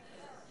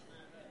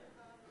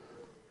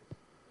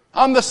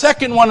 I'm the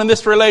second one in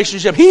this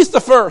relationship. He's the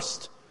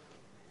first.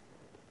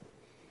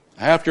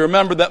 I have to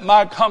remember that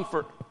my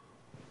comfort,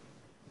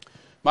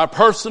 my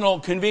personal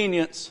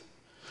convenience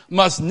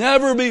must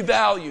never be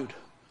valued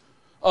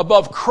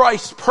above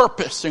Christ's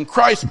purpose and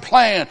Christ's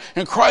plan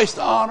and Christ's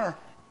honor.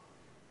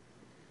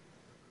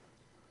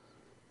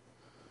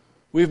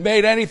 We've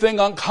made anything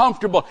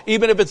uncomfortable.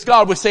 Even if it's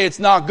God, we say it's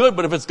not good,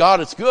 but if it's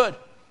God, it's good.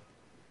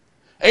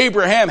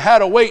 Abraham had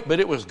to wait, but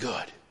it was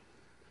good.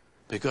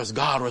 Because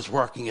God was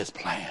working His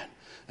plan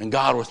and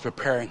God was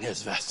preparing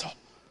His vessel.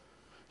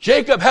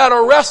 Jacob had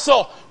to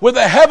wrestle with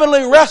a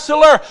heavenly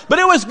wrestler, but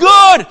it was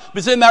good.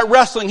 Because in that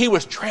wrestling, he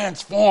was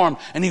transformed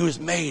and he was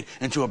made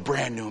into a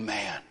brand new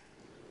man.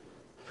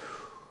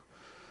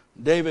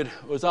 David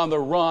was on the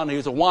run. He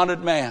was a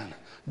wanted man.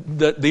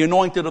 The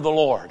anointed of the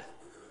Lord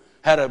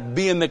had to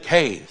be in the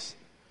caves,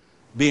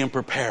 being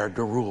prepared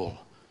to rule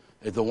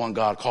as the one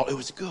God called. It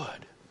was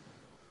good.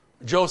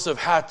 Joseph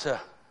had to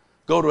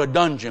go to a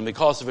dungeon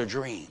because of a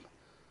dream,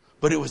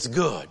 but it was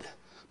good.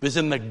 Because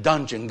in the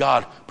dungeon,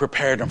 God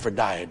prepared him for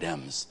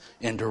diadems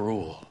and to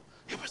rule.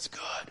 It was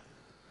good.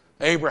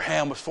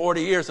 Abraham was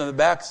 40 years on the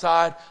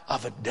backside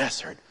of a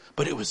desert,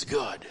 but it was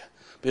good.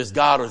 Because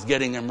God was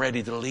getting him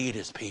ready to lead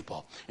His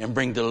people and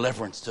bring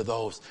deliverance to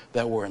those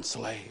that were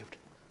enslaved.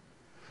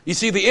 You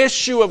see, the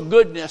issue of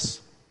goodness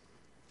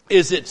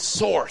is its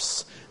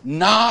source,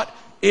 not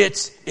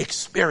its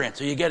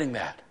experience. Are you getting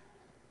that?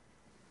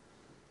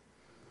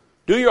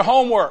 Do your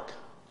homework.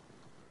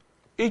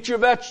 Eat your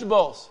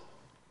vegetables.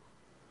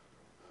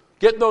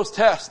 Get those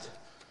tests.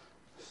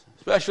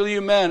 Especially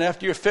you men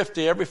after you're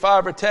 50, every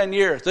 5 or 10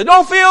 years. They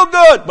don't feel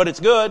good, but it's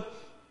good.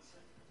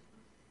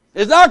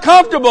 It's not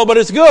comfortable, but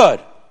it's good.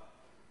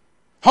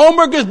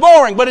 Homework is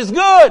boring, but it's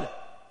good.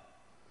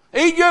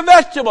 Eat your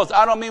vegetables.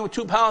 I don't mean with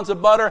 2 pounds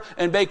of butter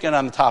and bacon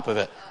on the top of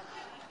it.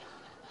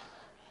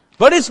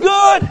 But it's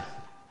good.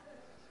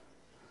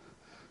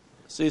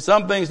 See,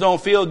 some things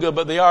don't feel good,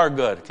 but they are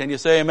good. Can you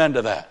say amen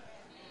to that?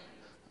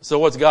 So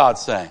what's God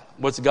saying?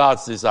 What's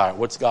God's desire?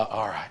 What's God?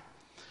 All right.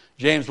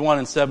 James 1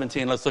 and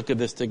 17. Let's look at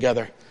this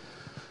together.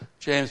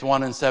 James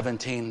 1 and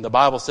 17. The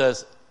Bible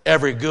says,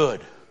 every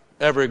good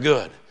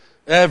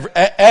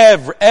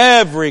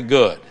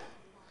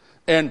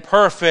and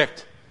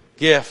perfect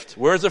gift.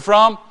 Where's it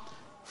from?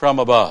 From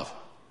above.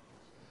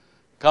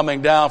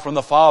 Coming down from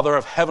the Father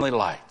of heavenly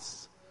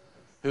lights,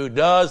 who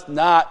does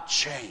not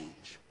change.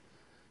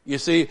 You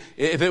see,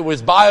 if it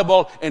was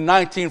Bible in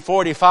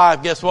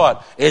 1945, guess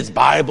what? It's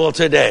Bible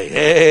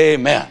today.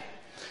 Amen.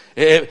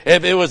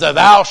 If it was a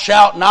thou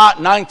shalt not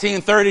in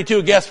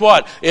 1932, guess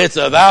what? It's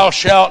a thou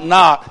shalt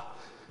not.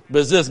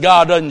 Because this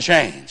God doesn't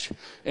change.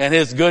 And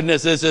His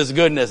goodness is His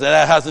goodness. And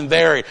that hasn't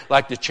varied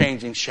like the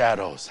changing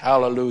shadows.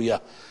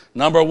 Hallelujah.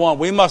 Number one,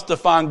 we must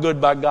define good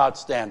by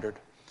God's standard.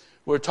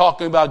 We're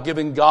talking about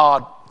giving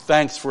God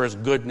thanks for His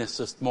goodness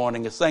this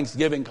morning. As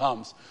Thanksgiving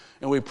comes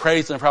and we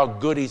praise Him for how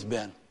good He's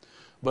been.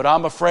 But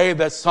I'm afraid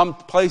that some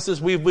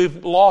places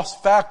we've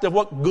lost fact of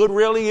what good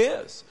really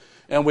is.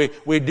 And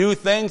we do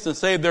things and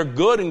say they're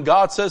good and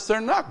God says they're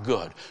not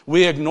good.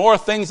 We ignore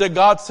things that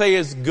God say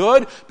is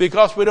good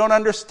because we don't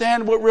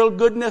understand what real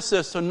goodness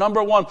is. So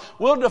number one,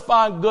 we'll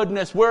define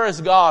goodness. Where is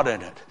God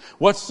in it?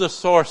 What's the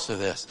source of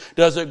this?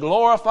 Does it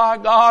glorify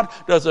God?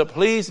 Does it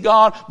please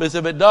God? Because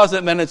if it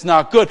doesn't, then it's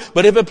not good.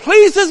 But if it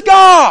pleases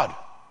God,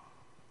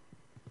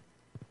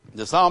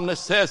 the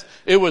psalmist says,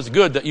 it was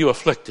good that you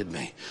afflicted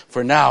me,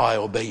 for now I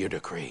obey your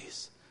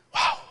decrees.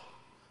 Wow.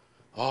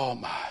 Oh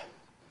my.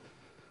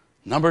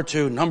 Number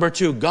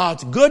two,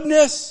 God's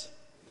goodness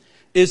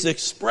is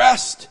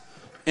expressed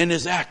in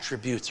His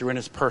attributes or in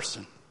His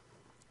person.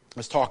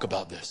 Let's talk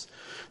about this.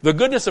 The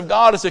goodness of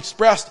God is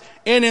expressed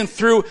in and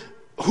through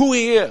who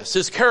He is,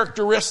 His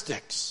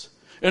characteristics.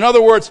 In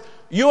other words,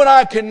 you and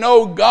I can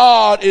know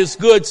God is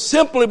good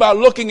simply by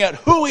looking at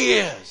who He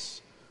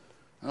is.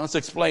 Now let's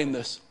explain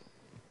this.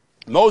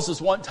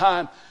 Moses one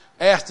time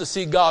asked to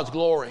see God's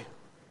glory.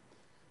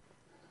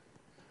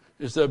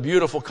 There's a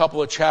beautiful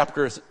couple of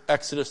chapters,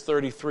 Exodus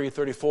 33,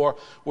 34,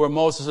 where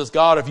Moses says,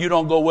 God, if you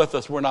don't go with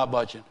us, we're not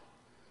budging.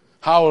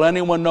 How will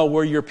anyone know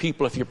we're your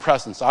people if you're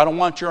present? I don't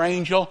want your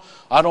angel.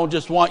 I don't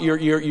just want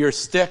your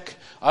stick.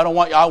 I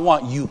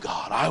want you,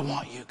 God. I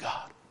want you,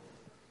 God.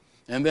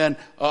 And then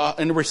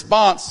in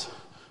response,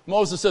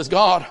 Moses says,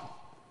 God,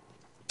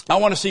 I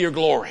want to see your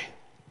glory.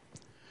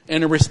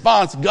 And in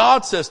response,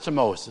 God says to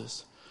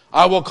Moses,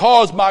 I will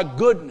cause my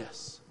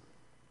goodness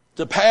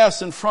to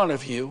pass in front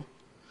of you.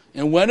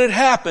 And when it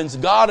happens,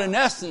 God in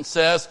essence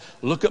says,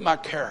 look at my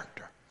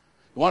character.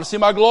 You want to see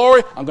my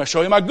glory? I'm going to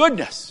show you my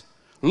goodness.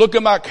 Look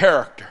at my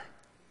character.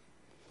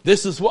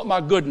 This is what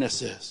my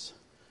goodness is.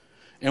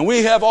 And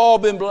we have all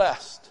been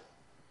blessed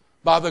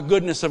by the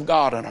goodness of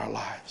God in our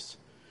lives.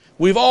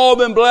 We've all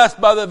been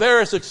blessed by the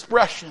various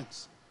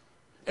expressions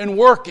and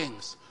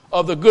workings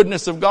of the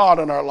goodness of God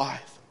in our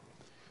life.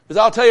 Because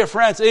I'll tell you,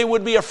 friends, it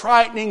would be a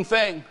frightening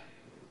thing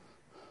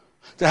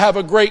to have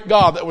a great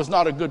God that was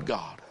not a good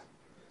God.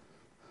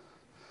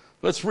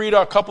 Let's read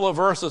a couple of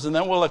verses and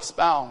then we'll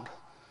expound.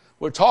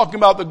 We're talking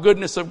about the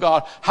goodness of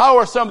God. How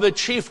are some of the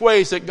chief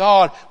ways that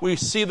God, we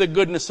see the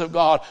goodness of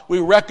God? We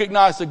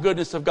recognize the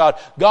goodness of God.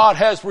 God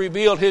has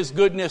revealed His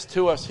goodness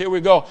to us. Here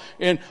we go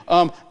in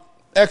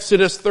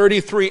Exodus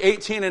 33,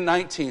 18 and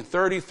 19.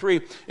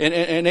 33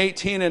 and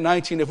 18 and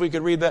 19, if we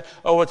could read that.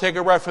 Oh, we'll take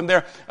it right from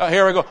there.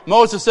 Here we go.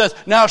 Moses says,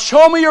 now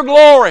show me your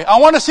glory. I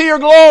want to see your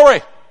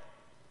glory.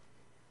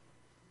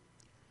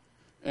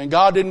 And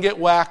God didn't get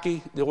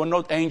wacky. There was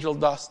no angel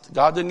dust.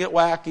 God didn't get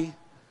wacky.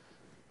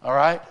 All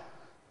right?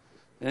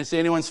 Didn't see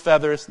anyone's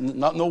feathers.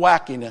 No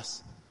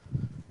wackiness.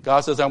 God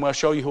says, I'm going to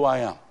show you who I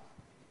am.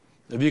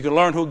 If you can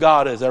learn who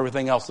God is,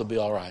 everything else will be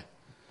all right.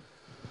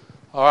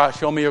 All right,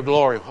 show me your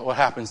glory. What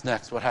happens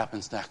next? What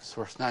happens next?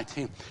 Verse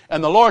 19.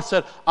 And the Lord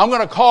said, I'm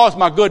going to cause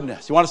my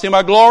goodness. You want to see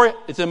my glory?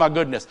 It's in my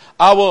goodness.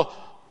 I will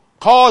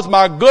cause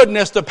my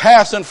goodness to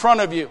pass in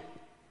front of you.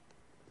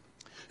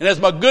 And as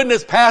my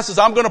goodness passes,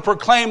 I'm going to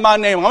proclaim my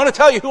name. I'm going to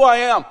tell you who I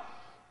am.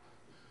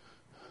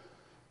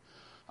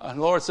 And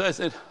the Lord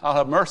says, I'll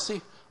have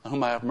mercy on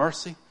whom I have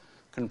mercy,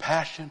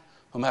 compassion,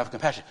 whom I have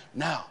compassion.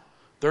 Now,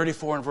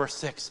 34 and verse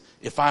 6,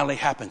 it finally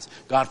happens.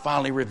 God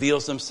finally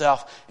reveals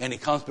Himself, and He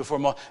comes before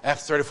Moses,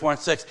 Acts 34 and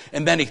 6.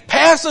 And then He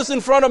passes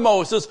in front of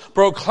Moses,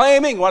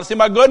 proclaiming, you want to see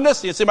my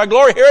goodness? You see my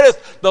glory? Here it is.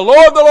 The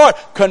Lord,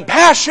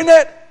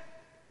 compassionate,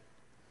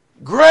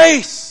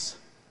 grace,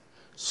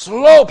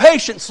 slow,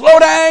 patient, slow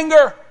to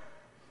anger,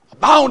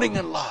 abounding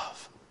in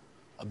love,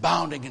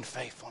 abounding in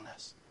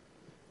faithfulness.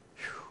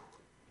 Whew.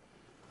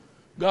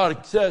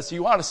 God says,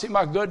 you want to see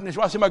my goodness? You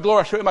want to see my glory?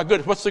 I'll show you my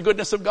goodness. What's the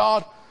goodness of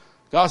God?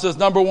 God says,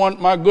 number one,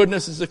 my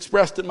goodness is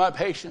expressed in my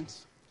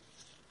patience.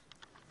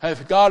 Has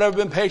God ever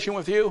been patient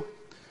with you?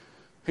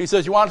 He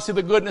says, you want to see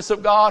the goodness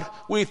of God?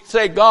 We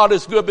say God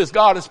is good because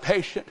God is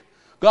patient.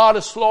 God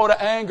is slow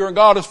to anger and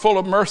God is full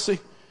of mercy.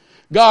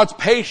 God's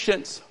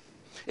patience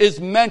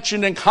is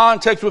mentioned in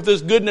context with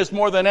His goodness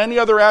more than any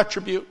other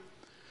attribute.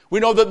 We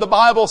know that the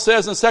Bible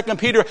says in 2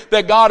 Peter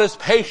that God is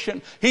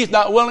patient. He's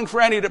not willing for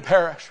any to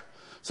perish.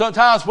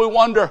 Sometimes we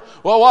wonder,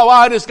 well,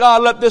 why does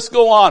God let this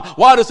go on?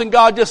 Why doesn't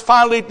God just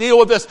finally deal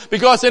with this?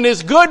 Because in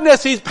His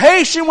goodness, He's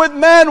patient with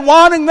men,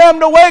 wanting them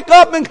to wake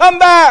up and come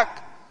back.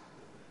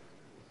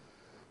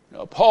 You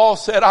know, Paul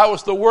said, I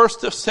was the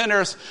worst of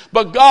sinners,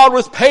 but God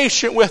was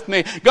patient with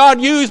me.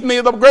 God used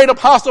me. The great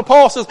apostle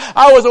Paul says,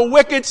 I was a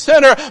wicked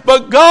sinner,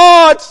 but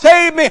God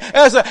saved me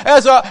as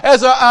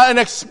an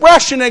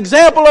expression, an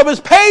example of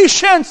His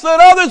patience that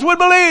others would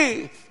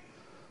believe.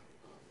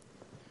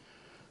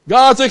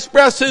 God's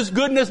expressed His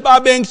goodness by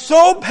being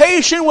so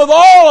patient with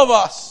all of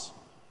us.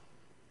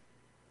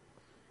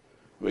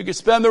 We could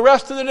spend the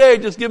rest of the day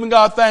just giving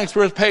God thanks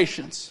for His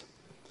patience.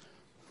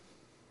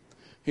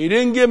 He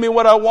didn't give me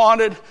what I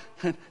wanted.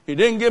 He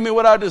didn't give me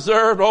what I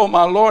deserved. Oh,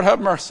 my Lord, have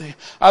mercy.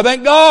 I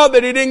thank God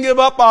that He didn't give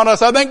up on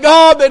us. I thank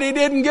God that He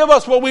didn't give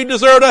us what we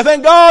deserved. I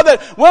thank God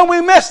that when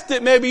we missed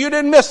it, maybe you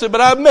didn't miss it,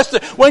 but I've missed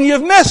it. When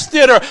you've missed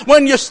it or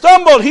when you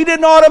stumbled, He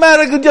didn't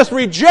automatically just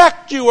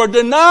reject you or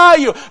deny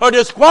you or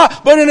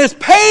disqualify. But in His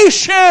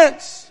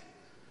patience,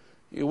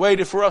 He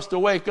waited for us to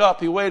wake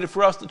up. He waited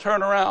for us to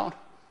turn around.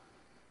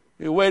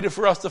 He waited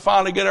for us to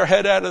finally get our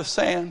head out of the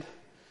sand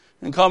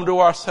and come to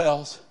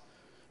ourselves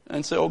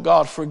and say, oh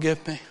God,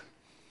 forgive me.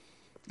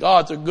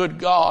 God's a good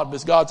God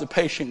because God's a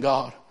patient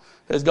God.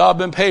 Has God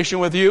been patient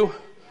with you?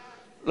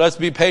 Let's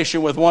be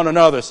patient with one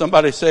another.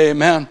 Somebody say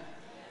amen.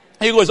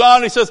 He goes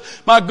on, he says,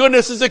 my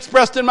goodness is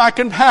expressed in my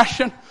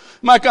compassion.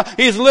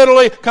 He's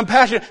literally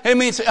compassionate. It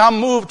means I'm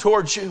moved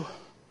towards you.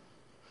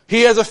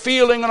 He has a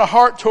feeling and a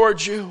heart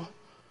towards you.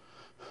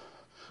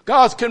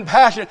 God's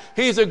compassion.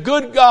 He's a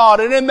good God,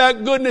 and in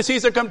that goodness,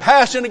 He's a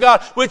compassionate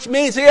God, which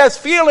means He has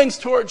feelings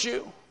towards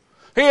you.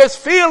 He has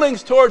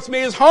feelings towards me.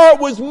 His heart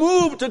was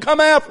moved to come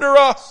after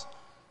us.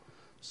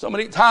 So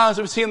many times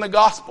we've seen in the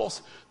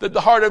Gospels that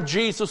the heart of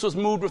Jesus was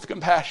moved with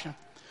compassion.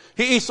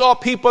 He saw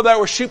people that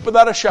were sheep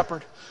without a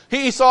shepherd.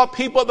 He saw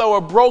people that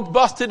were broke,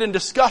 busted, and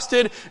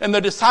disgusted, and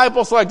the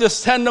disciples like just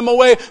send them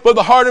away. But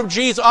the heart of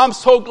Jesus, I'm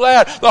so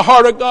glad the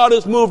heart of God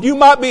is moved. You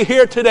might be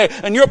here today,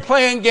 and you're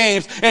playing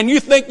games, and you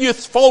think you're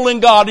fooling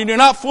God, and you're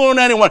not fooling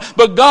anyone.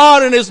 But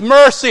God in His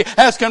mercy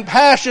has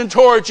compassion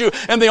towards you.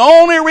 And the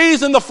only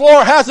reason the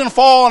floor hasn't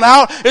fallen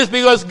out is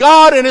because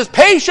God in His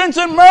patience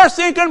and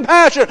mercy and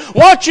compassion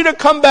wants you to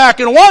come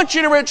back, and wants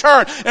you to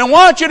return, and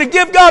wants you to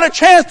give God a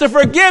chance to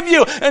forgive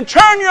you and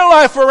turn your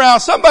life around.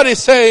 Somebody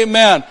say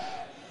amen.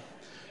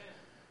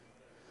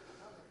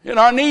 In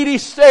our needy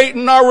state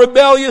and our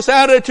rebellious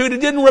attitude,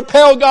 it didn't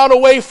repel God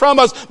away from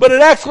us, but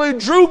it actually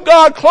drew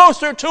God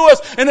closer to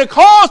us, and it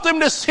caused Him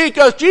to seek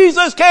us.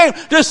 Jesus came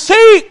to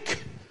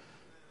seek,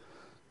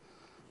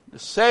 to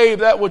save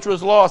that which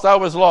was lost. I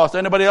was lost.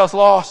 Anybody else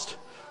lost?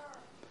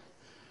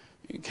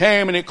 He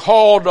came and He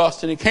called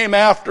us, and He came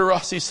after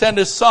us. He sent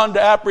His Son to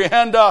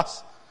apprehend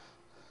us,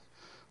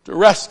 to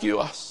rescue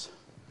us.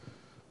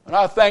 And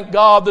I thank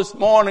God this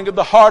morning that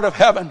the heart of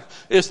heaven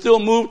is still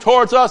moved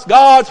towards us.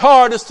 God's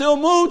heart is still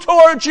moved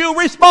towards you.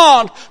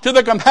 Respond to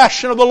the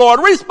compassion of the Lord.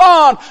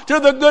 Respond to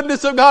the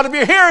goodness of God. If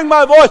you're hearing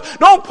my voice,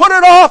 don't put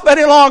it off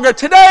any longer.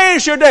 Today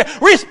is your day.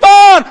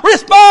 Respond,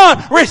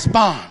 respond,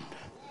 respond.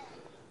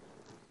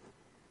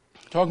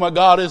 Talking about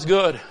God is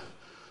good.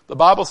 The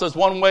Bible says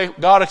one way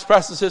God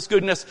expresses His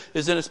goodness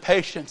is in His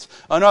patience.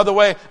 Another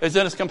way is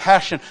in His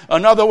compassion.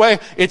 Another way,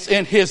 it's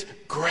in His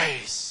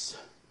grace.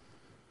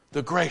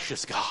 The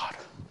gracious God.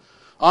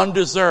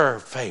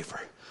 Undeserved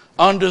favor.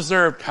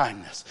 Undeserved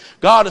kindness.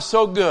 God is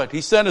so good. He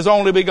sent His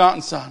only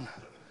begotten Son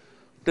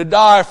to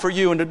die for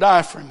you and to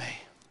die for me.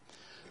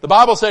 The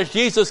Bible says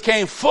Jesus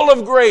came full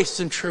of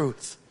grace and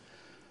truth.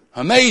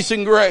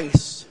 Amazing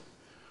grace.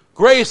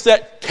 Grace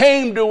that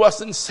came to us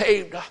and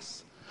saved us.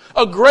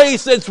 A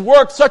grace that's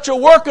worked such a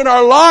work in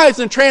our lives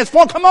and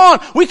transformed. Come on,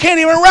 we can't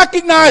even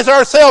recognize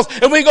ourselves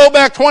if we go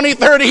back 20,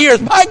 30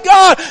 years. My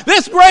God,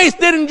 this grace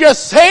didn't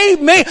just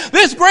save me.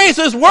 This grace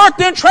has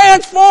worked and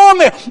transformed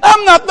me.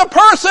 I'm not the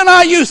person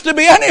I used to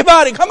be.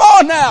 Anybody, come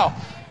on now.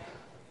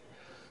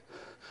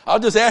 I'll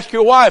just ask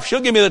your wife.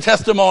 She'll give me the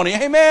testimony.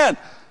 Amen.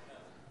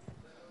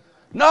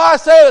 No, I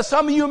say that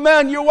some of you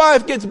men, your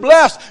wife gets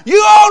blessed. You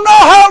don't know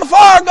how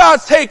far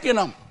God's taking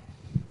them.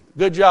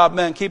 Good job,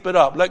 men. Keep it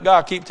up. Let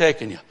God keep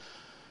taking you.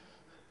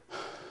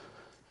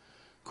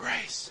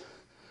 Grace.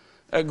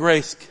 That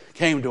grace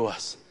came to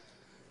us.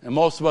 And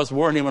most of us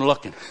weren't even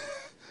looking.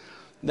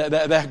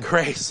 That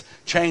grace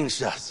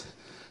changed us.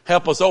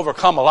 Helped us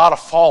overcome a lot of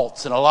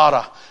faults and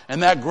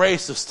that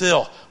grace is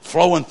still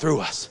flowing through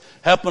us.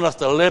 Helping us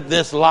to live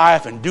this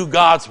life and do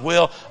God's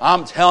will.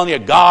 I'm telling you,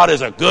 God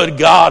is a good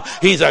God.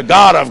 He's a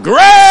God of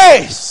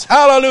grace.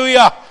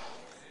 Hallelujah.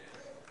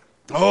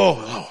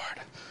 Oh, Lord.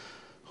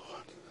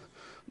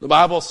 The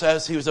Bible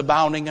says He was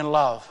abounding in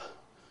love.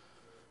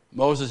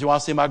 Moses, you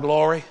want to see my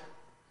glory?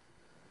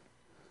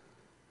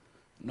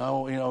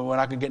 No, when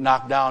I can get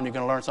knocked down, you're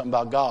going to learn something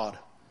about God.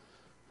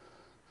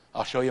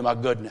 I'll show you my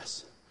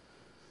goodness.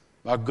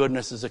 My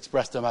goodness is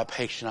expressed in my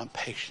patience. I'm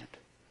patient.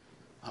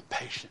 I'm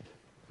patient.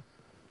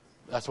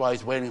 That's why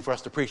He's waiting for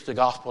us to preach the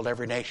gospel to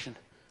every nation.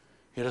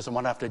 He doesn't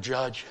want to have to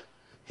judge.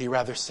 He'd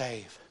rather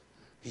save.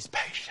 He's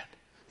patient.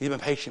 He's been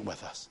patient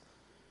with us.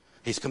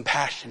 He's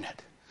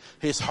compassionate.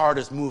 His heart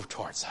is moved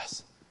towards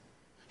us.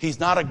 He's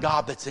not a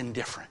God that's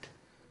indifferent.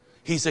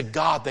 He's a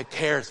God that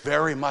cares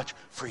very much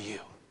for you.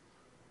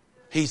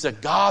 He's a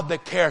God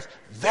that cares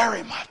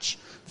very much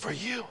for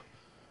you.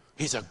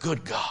 He's a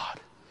good God,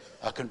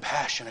 a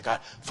compassionate God,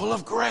 full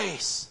of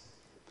grace.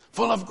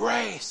 Full of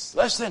grace.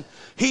 Listen,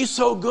 He's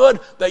so good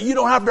that you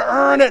don't have to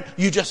earn it.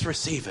 You just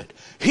receive it.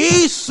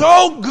 He's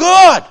so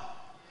good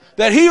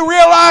that He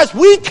realized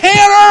we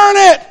can't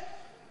earn it.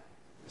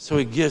 So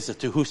He gives it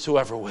to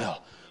whosoever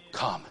will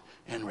come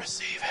and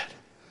receive it.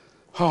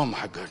 Oh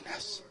my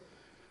goodness.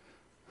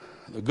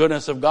 The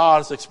goodness of God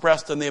is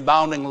expressed in the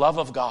abounding love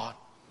of God.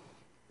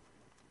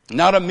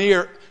 Not a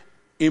mere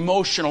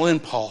emotional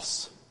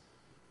impulse,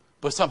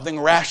 but something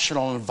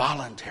rational and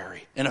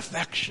voluntary in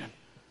affection.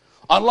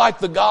 Unlike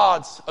the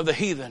gods of the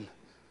heathen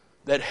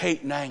that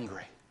hate and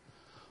angry.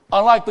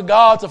 Unlike the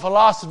gods of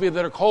philosophy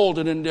that are cold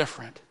and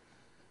indifferent.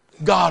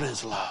 God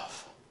is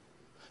love.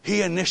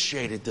 He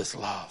initiated this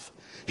love.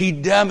 He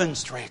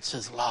demonstrates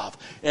His love.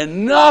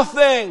 And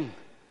nothing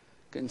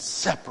can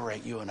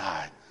separate you and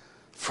I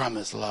from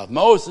His love.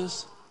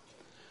 Moses,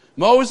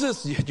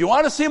 do you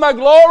want to see my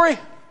glory?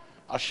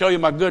 I'll show you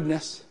my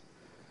goodness.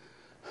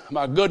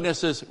 My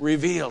goodness is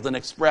revealed and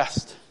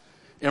expressed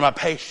in my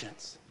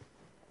patience,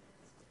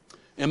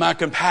 in my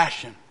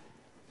compassion.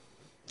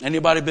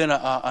 Anybody been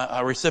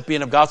a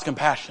recipient of God's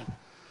compassion?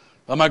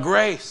 Of my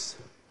grace,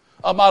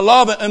 of my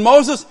love, and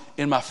Moses,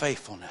 in my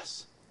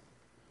faithfulness.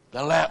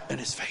 The lamp in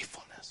his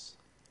faithfulness.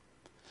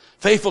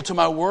 Faithful to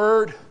my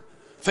word,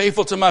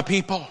 faithful to my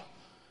people.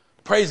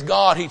 Praise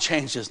God, he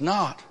changes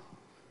not.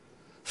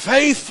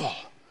 Faithful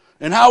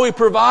in how he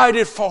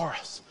provided for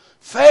us.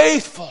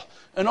 Faithful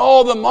in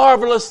all the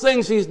marvelous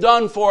things he's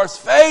done for us.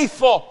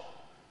 Faithful,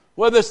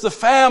 whether it's the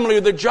family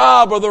or the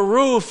job or the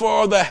roof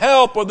or the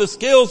help or the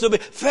skills.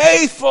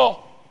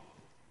 Faithful.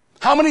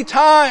 How many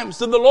times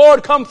did the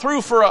Lord come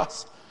through for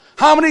us?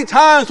 How many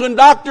times when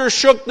doctors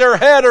shook their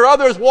head or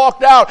others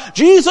walked out,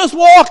 Jesus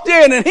walked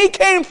in and he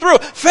came through.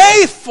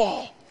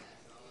 Faithful.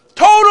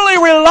 Totally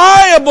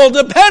reliable,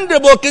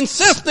 dependable,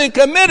 consistent,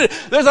 committed.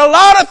 There's a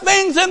lot of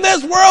things in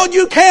this world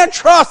you can't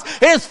trust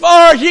as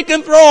far as you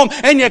can throw them,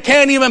 and you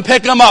can't even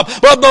pick them up.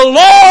 But the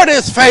Lord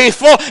is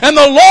faithful, and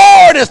the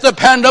Lord is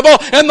dependable,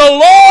 and the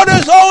Lord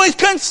is always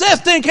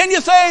consistent. Can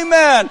you say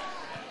amen?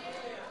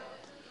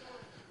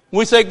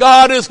 We say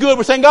God is good.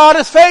 We're saying God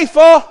is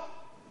faithful.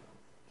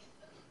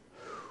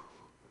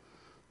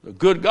 The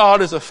good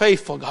God is a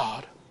faithful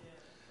God.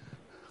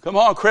 Come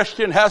on,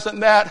 Christian, hasn't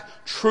that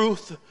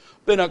truth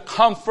been a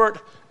comfort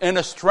and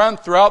a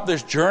strength throughout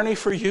this journey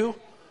for you?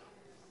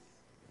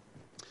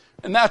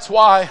 And that's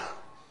why,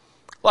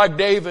 like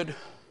David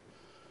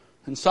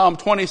in Psalm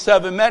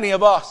 27, many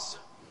of us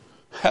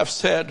have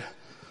said,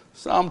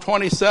 Psalm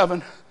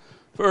 27,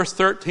 verse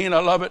 13, I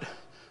love it.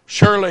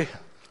 Surely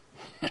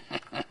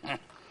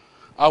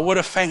I would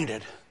have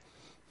fainted.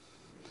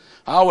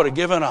 I would have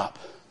given up.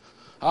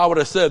 I would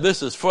have said,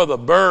 this is for the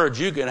birds.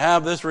 You can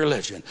have this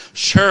religion.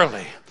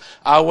 Surely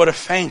I would have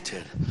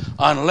fainted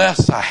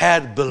unless I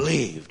had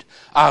believed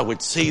I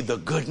would see the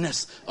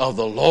goodness of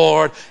the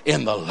Lord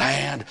in the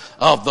land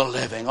of the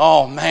living.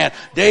 Oh man,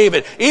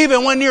 David,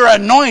 even when you're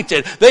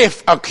anointed, they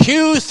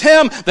accused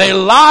him, they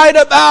lied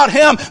about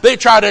him, they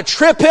tried to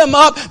trip him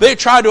up, they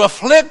tried to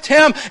afflict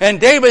him,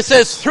 and David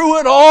says, through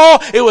it all,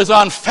 it was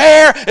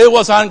unfair, it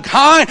was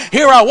unkind.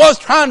 Here I was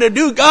trying to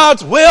do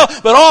God's will,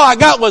 but all I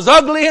got was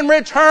ugly in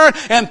return,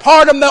 and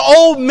part of the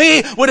old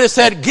me would have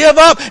said, give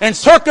up, and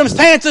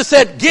circumstances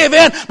said, give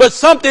in, but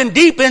something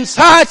deep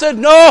inside said,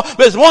 no,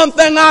 there's one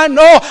thing I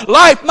know.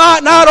 Life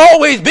might not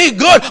always be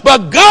good,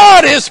 but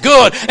God is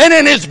good. And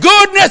in his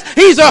goodness,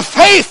 he's a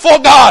faithful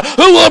God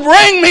who will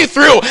bring me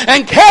through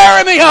and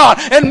carry me on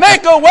and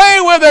make a way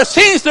where there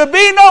seems to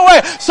be no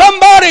way.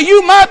 Somebody,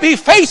 you might be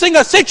facing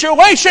a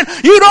situation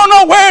you don't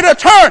know where to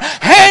turn.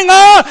 Hang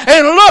on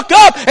and look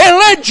up and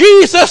let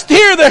Jesus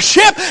steer the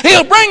ship.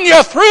 He'll bring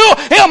you through.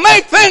 He'll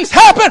make things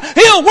happen.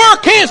 He'll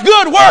work his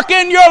good work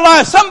in your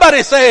life.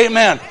 Somebody say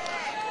amen.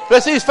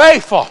 Because he's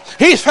faithful.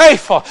 He's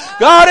faithful.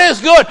 God is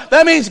good.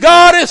 That means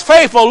God is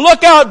faithful.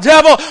 Look out,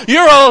 devil.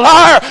 You're a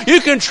liar. You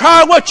can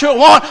try what you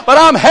want, but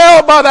I'm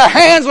held by the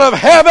hands of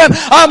heaven.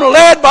 I'm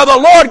led by the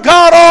Lord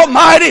God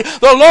Almighty.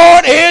 The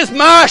Lord is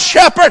my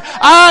shepherd.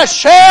 I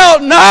shall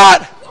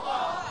not.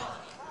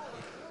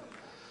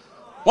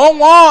 Won't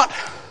want.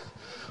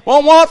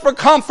 Won't want for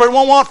comfort,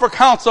 won't want for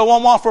counsel,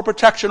 won't want for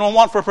protection, won't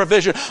want for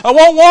provision.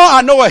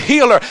 I know a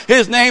healer,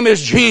 his name is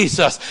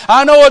Jesus.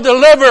 I know a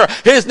deliverer,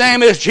 his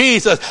name is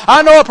Jesus.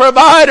 I know a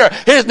provider,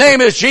 his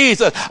name is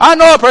Jesus. I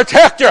know a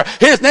protector,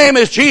 his name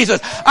is Jesus.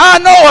 I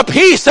know a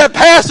peace that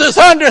passes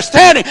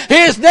understanding,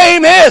 his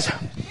name is.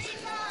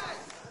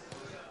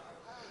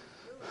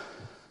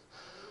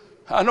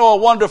 I know a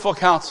wonderful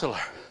counselor.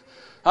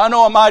 I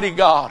know a mighty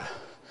God.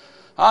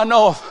 I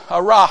know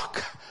a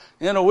rock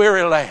in a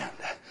weary land.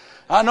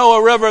 I know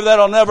a river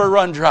that'll never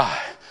run dry.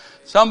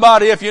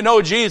 Somebody, if you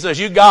know Jesus,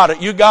 you got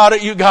it. You got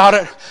it. You got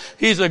it.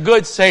 He's a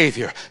good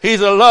Savior.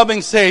 He's a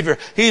loving Savior.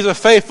 He's a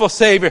faithful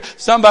Savior.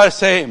 Somebody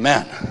say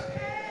amen.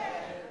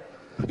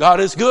 God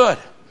is good.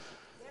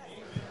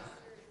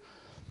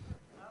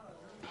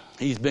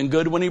 He's been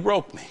good when he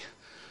broke me.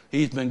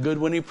 He's been good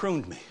when he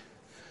pruned me.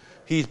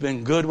 He's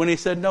been good when he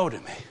said no to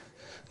me.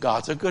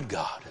 God's a good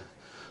God.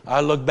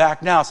 I look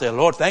back now and say,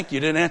 Lord, thank you. You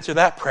didn't answer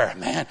that prayer,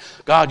 man.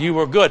 God, you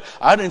were good.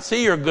 I didn't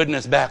see your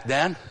goodness back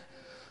then.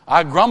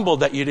 I grumbled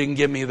that you didn't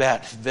give me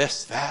that,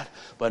 this, that.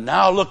 But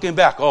now looking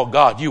back, oh,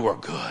 God, you were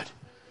good.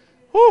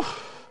 Whew.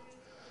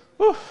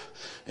 Whew.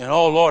 And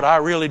oh, Lord, I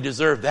really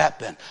deserved that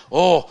then.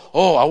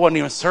 Oh, I wasn't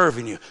even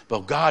serving you.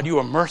 But God, you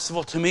were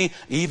merciful to me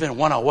even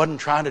when I wasn't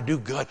trying to do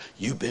good.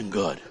 You've been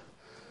good.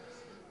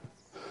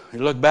 You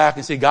look back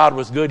and see God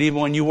was good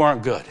even when you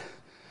weren't good.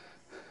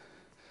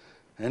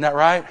 Isn't that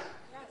right?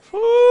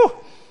 Woo.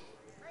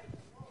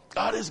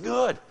 God is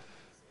good.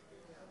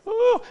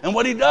 Woo. And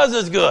what he does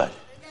is good.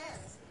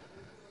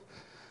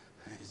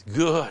 He's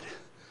good.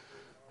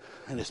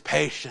 And his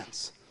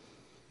patience.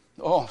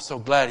 Oh, I'm so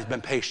glad he's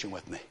been patient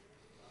with me.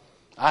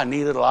 I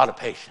needed a lot of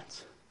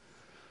patience.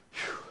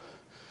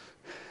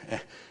 Whew.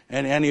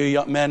 And any of you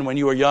young men, when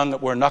you were young,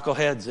 were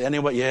knuckleheads?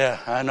 Anyway, yeah,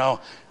 I know.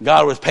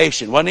 God was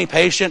patient. Wasn't he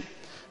patient?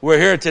 We're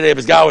here today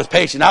because God was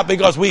patient. Not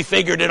because we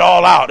figured it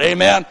all out.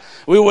 Amen?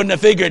 We wouldn't have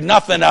figured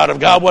nothing out if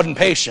God wasn't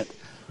patient.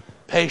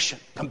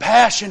 patient,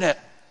 compassionate.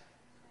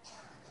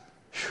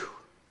 Whew.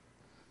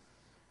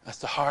 That's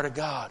the heart of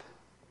God.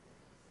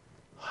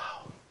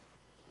 Wow.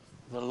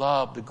 The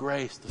love, the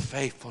grace, the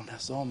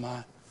faithfulness. Oh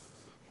my.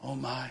 Oh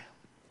my.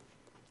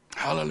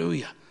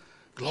 Hallelujah.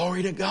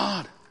 Glory to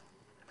God.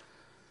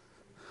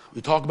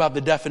 We talk about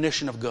the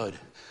definition of good.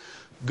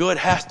 Good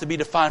has to be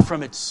defined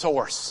from its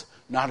source,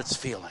 not its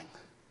feeling.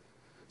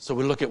 So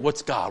we look at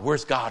what's God.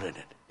 Where's God in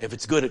it? If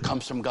it's good, it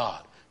comes from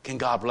God. Can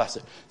God bless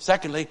it?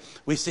 Secondly,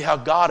 we see how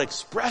God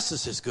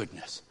expresses His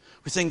goodness.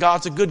 We say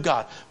God's a good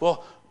God.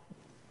 Well,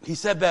 He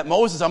said that,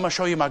 Moses, I'm going to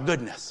show you my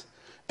goodness.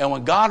 And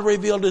when God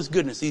revealed His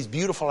goodness, these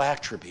beautiful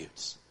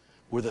attributes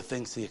were the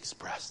things He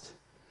expressed.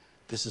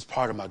 This is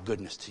part of my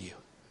goodness to you.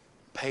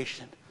 I'm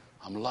patient.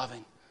 I'm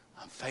loving.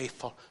 I'm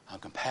faithful. I'm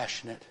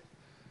compassionate.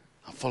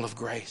 I'm full of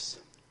grace.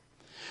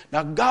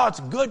 Now, God's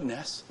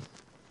goodness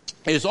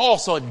is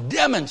also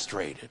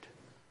demonstrated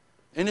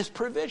in His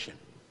provision,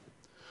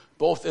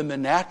 both in the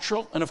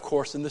natural and, of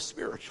course, in the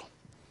spiritual.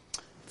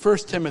 1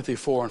 Timothy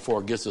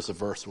 4:4 gives us a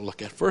verse we'll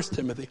look at. 1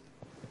 Timothy.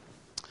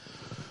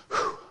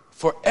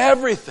 For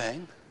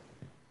everything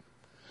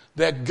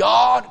that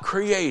God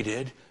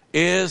created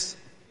is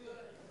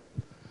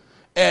good,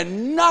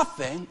 and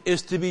nothing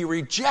is to be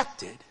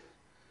rejected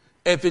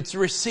if it's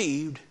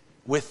received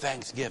with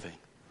thanksgiving.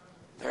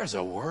 There's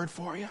a word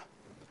for you.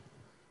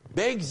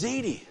 Baked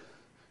ziti,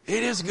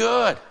 it is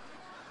good.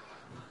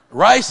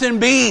 Rice and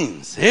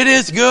beans, it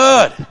is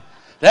good.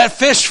 That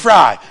fish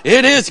fry,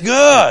 it is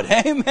good.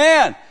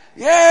 Amen.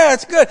 Yeah,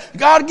 it's good.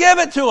 God give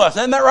it to us,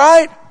 isn't that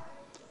right?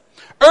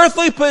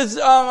 Earthly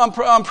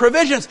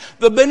provisions,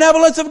 the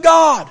benevolence of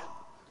God.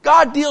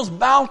 God deals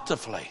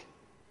bountifully,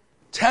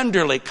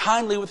 tenderly,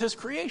 kindly with His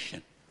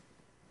creation.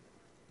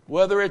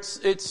 Whether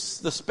it's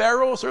the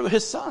sparrows or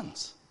His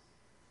sons.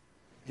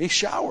 He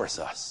showers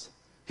us.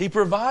 He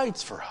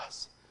provides for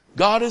us.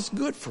 God is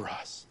good for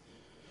us.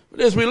 But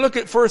as we look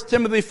at 1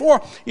 Timothy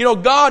 4,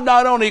 God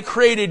not only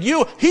created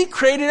you, He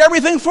created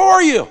everything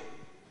for you.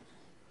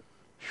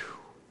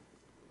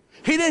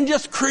 He didn't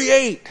just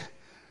create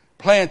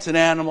plants and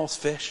animals,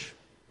 fish,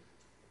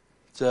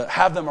 to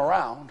have them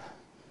around.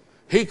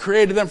 He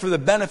created them for the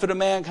benefit of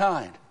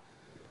mankind.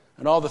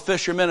 And all the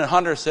fishermen and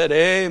hunters said,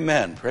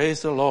 amen,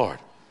 praise the Lord.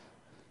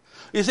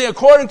 You see,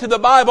 according to the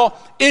Bible,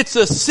 it's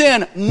a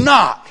sin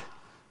not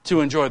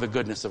to enjoy the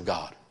goodness of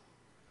God.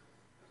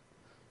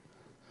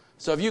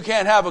 So if you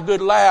can't have a good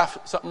laugh,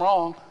 something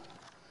wrong.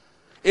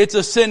 It's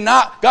a sin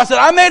not. God said,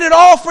 I made it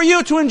all for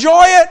you to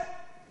enjoy it.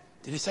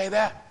 Did He say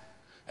that?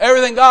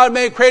 Everything God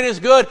made, created is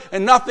good,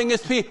 and nothing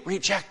is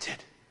rejected.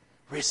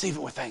 Receive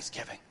it with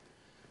thanksgiving.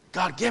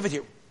 God gave it to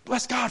you.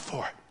 Bless God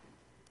for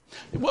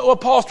it.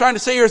 What Paul's trying to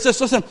say here is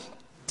this. Listen,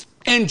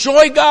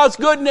 enjoy God's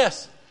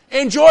goodness.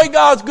 Enjoy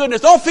God's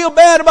goodness. Don't feel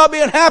bad about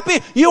being happy.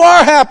 You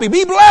are happy.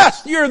 Be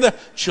blessed. You're the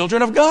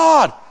children of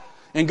God.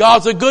 And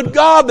God's a good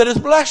God that has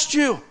blessed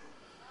you.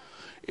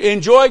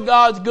 Enjoy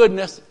God's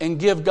goodness and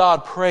give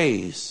God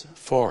praise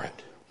for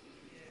it.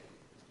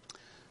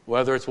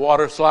 Whether it's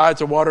water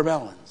slides or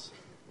watermelons.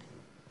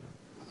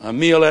 A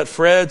meal at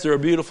Fred's or a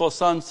beautiful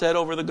sunset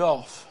over the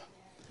Gulf.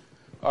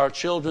 Our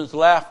children's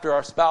laughter,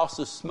 our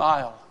spouse's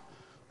smile.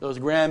 Those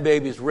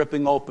grandbabies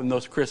ripping open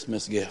those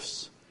Christmas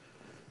gifts.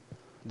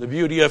 The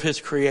beauty of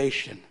His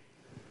creation.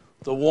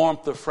 The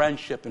warmth of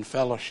friendship and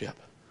fellowship.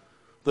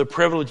 The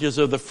privileges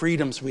of the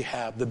freedoms we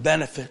have. The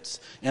benefits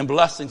and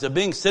blessings of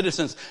being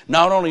citizens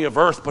not only of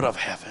earth but of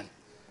heaven.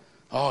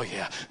 Oh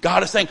yeah.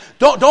 God is saying,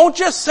 don't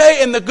just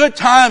say in the good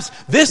times,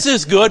 this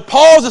is good.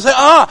 Paul's is saying,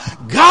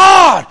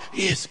 God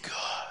is good.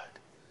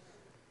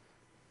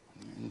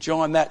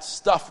 Enjoying that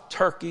stuffed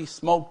turkey,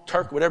 smoked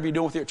turkey, whatever you're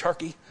doing with your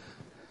turkey.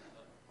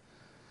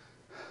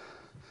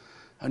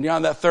 And you're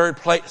on that third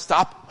plate.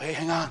 Stop. Hey,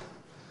 hang on.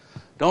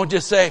 Don't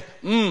just say,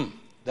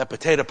 that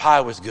potato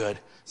pie was good.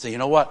 Say, you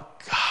know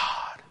what?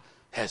 God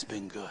has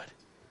been good.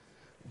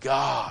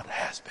 God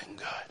has been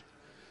good.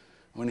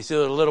 When you see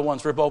the little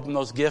ones rip open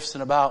those gifts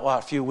in about,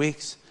 a few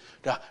weeks,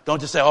 don't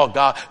just say, oh,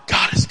 God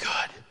is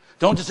good.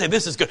 Don't just say,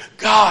 this is good.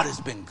 God has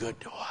been good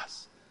to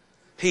us.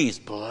 He's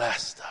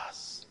blessed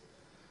us.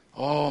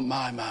 Oh,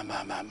 my.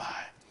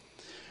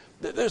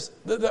 There's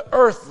the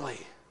earthly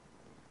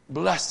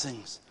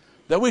blessings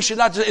that we should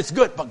not just, it's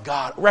good, but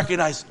God,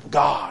 recognize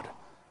God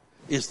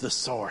is the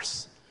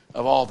source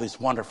of all these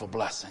wonderful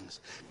blessings.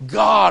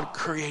 God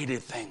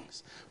created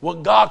things.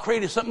 What God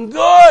created is something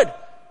good.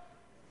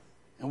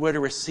 And we're to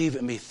receive it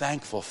and be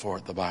thankful for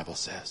it, the Bible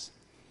says.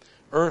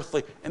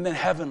 Earthly and then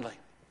heavenly.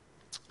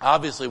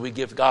 Obviously, we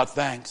give God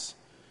thanks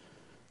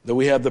that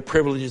we have the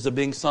privileges of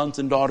being sons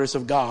and daughters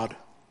of God.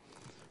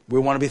 We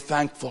want to be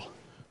thankful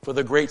for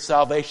the great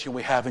salvation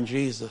we have in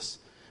Jesus.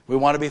 We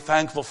want to be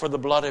thankful for the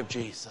blood of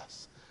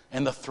Jesus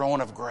and the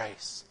throne of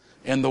grace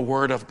and the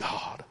Word of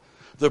God.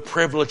 The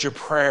privilege of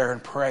prayer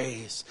and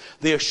praise.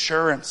 The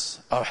assurance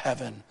of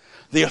heaven.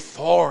 The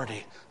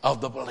authority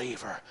of the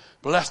believer.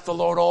 Bless the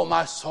Lord, O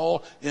my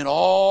soul, in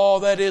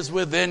all that is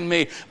within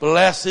me.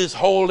 Bless His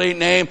holy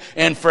name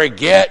and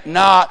forget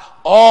not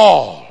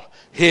all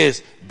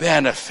His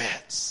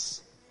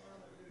benefits.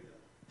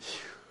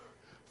 Whew.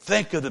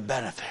 Think of the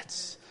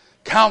benefits.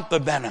 Count the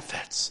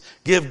benefits.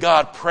 Give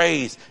God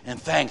praise and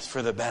thanks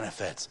for the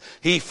benefits.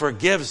 He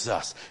forgives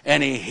us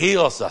and He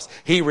heals us.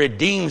 He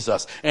redeems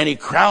us and He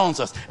crowns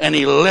us and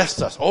He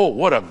lifts us. Oh,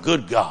 what a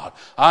good God.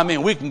 I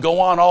mean, we can go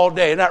on all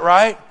day. Isn't that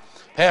right?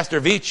 Pastor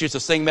Veach used to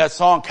sing that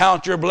song,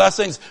 count your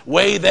blessings,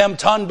 weigh them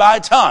ton by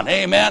ton.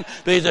 Amen.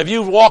 Because if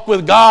you've walked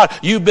with God,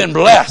 you've been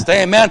blessed.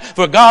 Amen.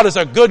 For God is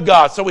a good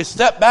God. So we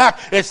step back.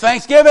 It's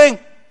Thanksgiving.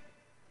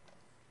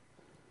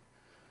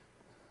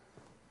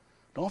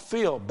 Don't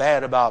feel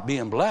bad about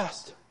being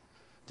blessed.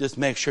 Just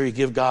make sure you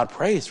give God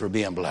praise for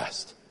being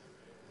blessed.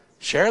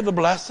 Share the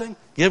blessing.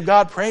 Give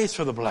God praise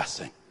for the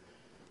blessing.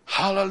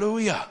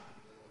 Hallelujah.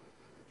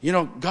 You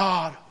know,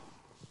 God,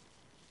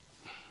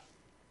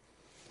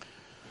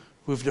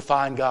 we've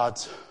defined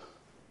God's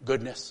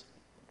goodness.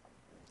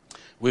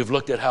 We've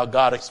looked at how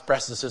God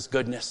expresses His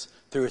goodness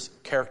through His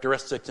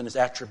characteristics and His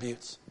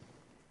attributes.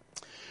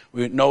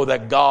 We know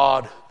that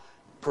God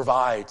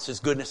provides. His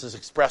goodness is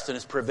expressed in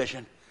His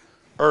provision.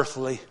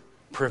 Earthly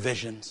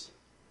provisions,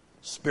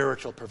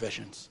 spiritual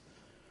provisions.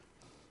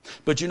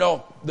 But you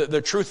know,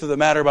 the truth of the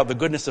matter about the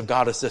goodness of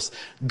God is this.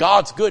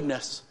 God's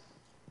goodness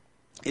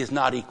is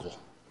not equal.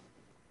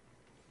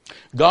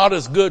 God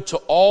is good to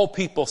all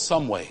people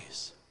some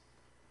ways,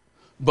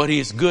 but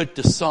He's good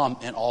to some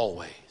in all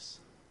ways.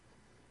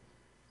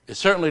 It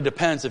certainly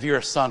depends if you're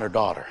a son or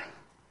daughter.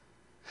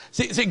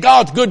 See,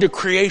 God's good to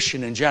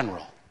creation in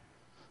general,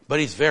 but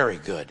He's very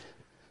good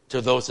to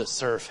those that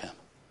serve Him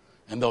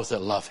and those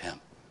that love Him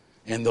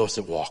and those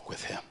that walk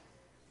with Him.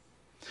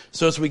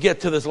 So as we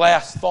get to this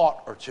last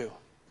thought or two,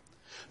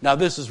 now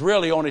this is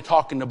really only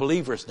talking to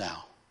believers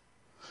now.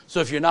 So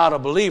if you're not a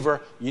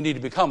believer, you need to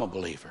become a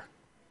believer.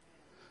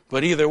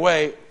 But either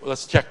way,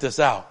 let's check this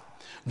out.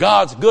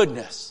 God's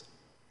goodness,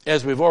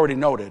 as we've already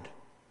noted,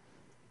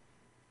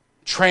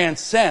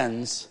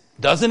 transcends,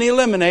 doesn't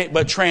eliminate,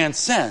 but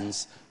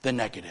transcends the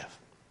negative.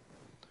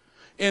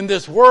 In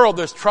this world,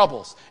 there's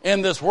troubles.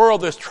 In this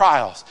world, there's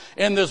trials.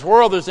 In this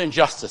world, there's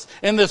injustice.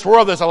 In this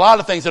world, there's a lot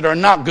of things that are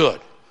not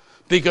good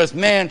because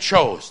man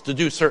chose to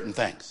do certain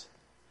things.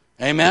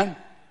 Amen?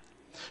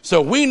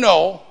 So we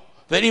know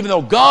that even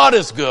though God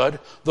is good,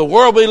 the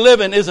world we live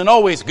in isn't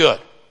always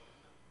good.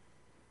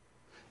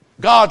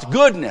 God's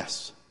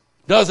goodness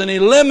doesn't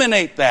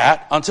eliminate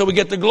that until we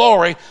get to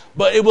glory,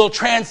 but it will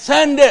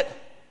transcend it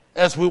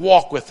as we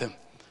walk with Him.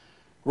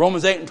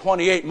 Romans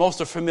 8:28,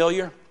 most are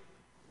familiar.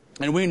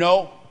 And we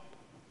know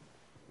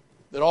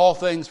that all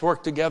things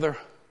work together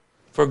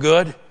for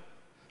good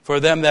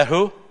for them that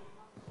who?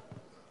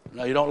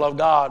 Now you don't love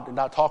God, they're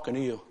not talking to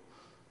you.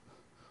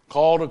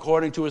 Called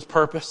according to His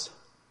purpose.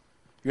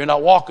 You're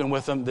not walking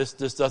with Him, this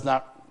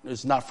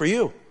is not for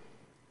you.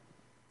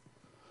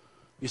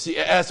 You see,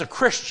 as a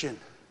Christian,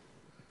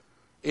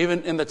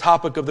 even in the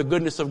topic of the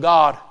goodness of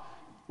God,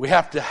 we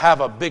have to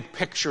have a big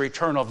picture,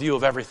 eternal view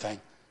of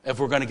everything if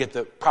we're going to get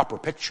the proper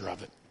picture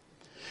of it.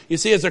 You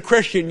see, as a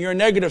Christian, your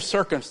negative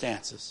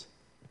circumstances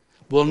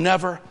will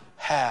never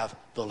have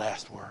the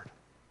last word.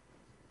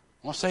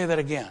 I'll say that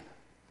again.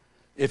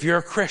 If you're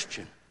a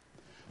Christian,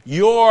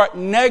 your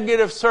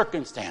negative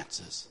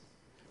circumstances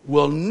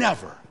will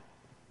never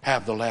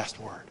have the last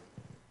word.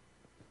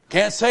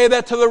 Can't say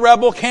that to the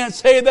rebel, can't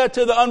say that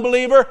to the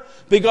unbeliever,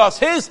 because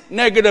his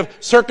negative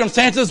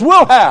circumstances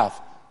will have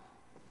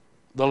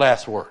the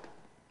last word.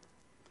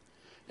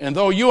 And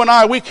though you and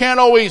I, we can't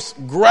always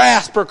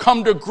grasp or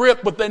come to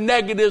grip with the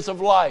negatives of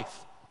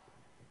life.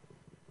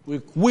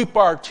 We weep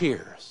our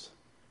tears.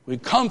 We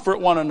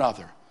comfort one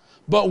another.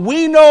 But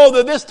we know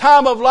that this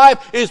time of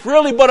life is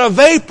really but a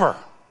vapor.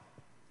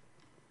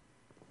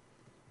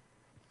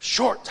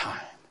 Short time.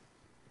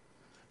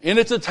 And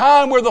it's a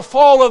time where the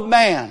fall of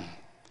man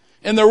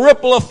and the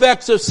ripple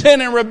effects of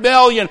sin and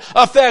rebellion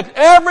affect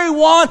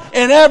everyone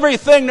and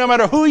everything, no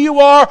matter who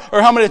you are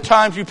or how many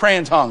times you pray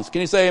in tongues.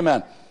 Can you say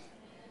amen?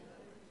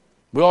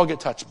 We all get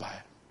touched by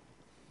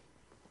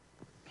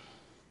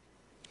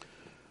it.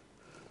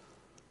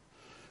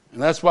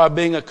 And that's why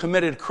being a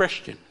committed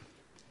Christian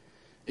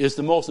is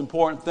the most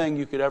important thing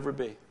you could ever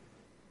be.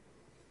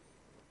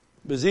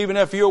 Because even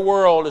if your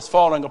world is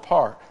falling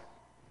apart,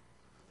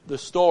 the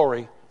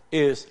story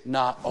is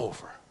not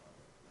over.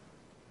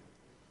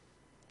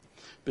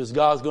 Because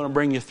God's going to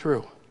bring you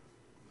through.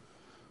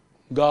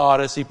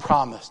 God, as He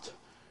promised,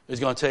 is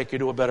going to take you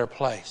to a better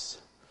place.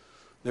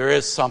 There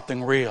is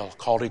something real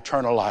called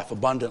eternal life,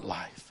 abundant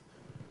life.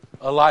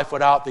 A life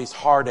without these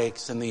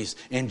heartaches and these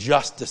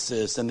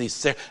injustices and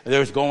these...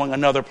 There's going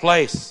another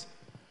place.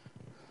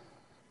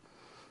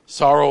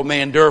 Sorrow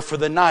may endure for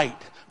the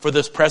night, for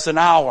this present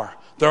hour.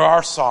 There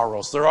are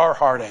sorrows, there are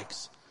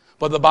heartaches.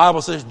 But the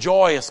Bible says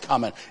joy is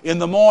coming in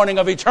the morning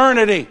of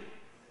eternity.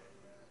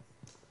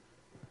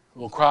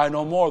 We'll cry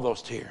no more of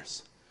those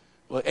tears.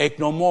 We'll ache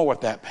no more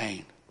with that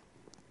pain.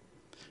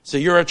 So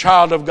you're a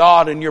child of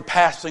God and you're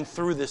passing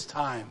through this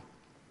time.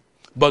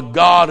 But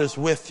God is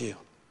with you.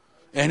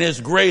 And His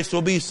grace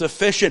will be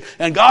sufficient.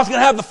 And God's going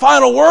to have the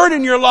final word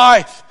in your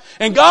life.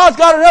 And God's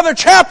got another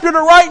chapter to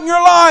write in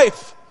your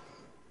life.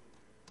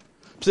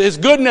 His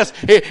goodness,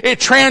 it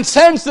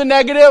transcends the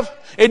negative.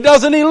 It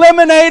doesn't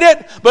eliminate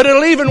it, but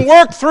it'll even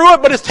work through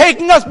it, but it's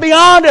taking us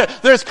beyond it.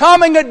 There's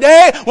coming a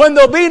day when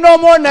there'll be no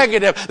more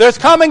negative. There's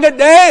coming a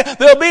day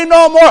there'll be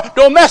no more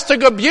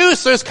domestic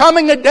abuse. There's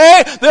coming a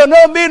day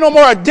there'll be no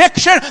more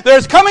addiction.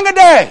 There's coming a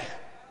day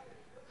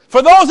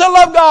for those that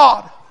love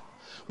God.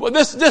 Well,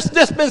 this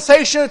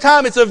dispensation of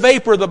time, it's a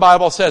vapor, the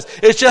Bible says.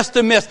 It's just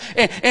a mist.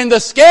 In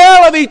the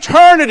scale of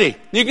eternity,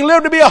 you can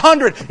live to be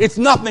 100. It's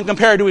nothing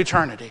compared to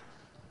eternity.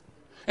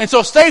 And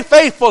so stay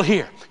faithful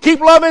here. Keep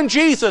loving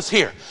Jesus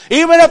here.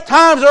 Even if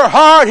times are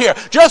hard here,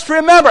 just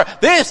remember,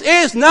 this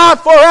is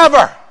not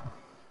forever.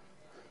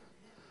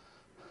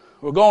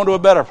 We're going to a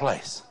better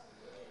place.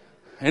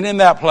 And in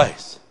that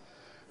place,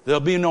 there'll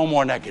be no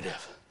more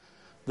negative.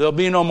 There'll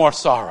be no more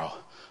sorrow.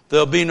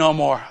 There'll be no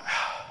more...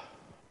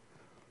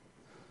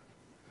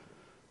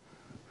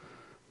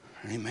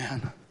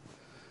 Amen.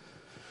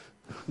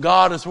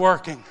 God is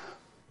working.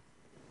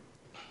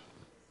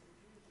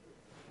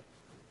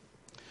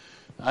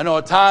 I know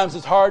at times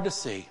it's hard to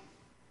see,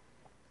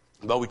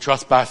 but we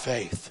trust by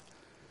faith.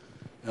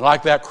 And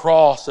like that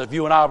cross, if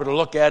you and I were to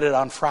look at it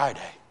on Friday,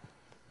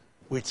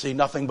 we'd see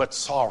nothing but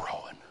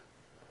sorrow and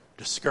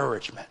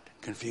discouragement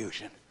and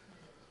confusion.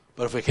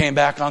 But if we came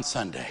back on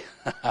Sunday,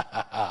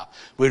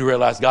 we'd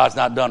realize God's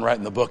not done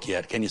writing the book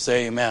yet. Can you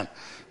say amen?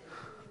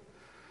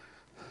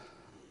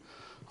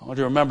 I want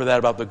you to remember that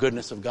about the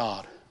goodness of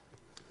God.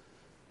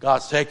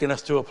 God's taken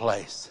us to a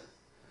place.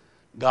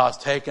 God's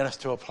taken us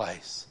to a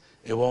place.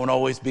 It won't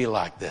always be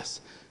like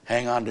this.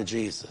 Hang on to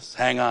Jesus.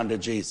 Hang on to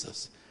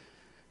Jesus.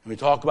 And we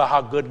talk about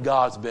how good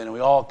God's been, and we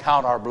all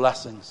count our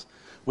blessings.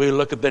 We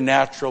look at the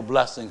natural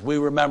blessings. We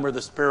remember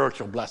the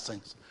spiritual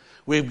blessings.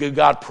 We give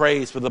God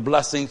praise for the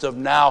blessings of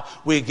now.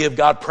 We give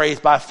God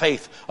praise by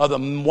faith of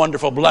the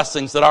wonderful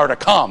blessings that are to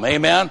come.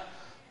 Amen?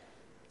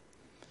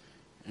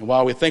 And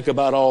while we think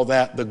about all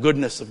that, the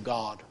goodness of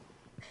God,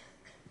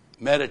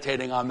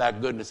 meditating on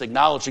that goodness,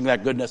 acknowledging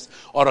that goodness,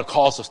 ought to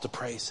cause us to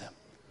praise Him.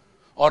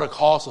 Ought to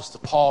cause us to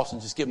pause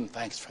and just give Him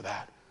thanks for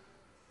that.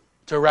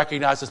 To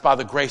recognize it's by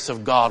the grace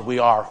of God we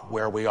are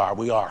where we are.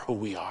 We are who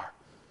we are.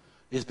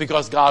 It's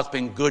because God's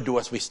been good to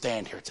us we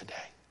stand here today.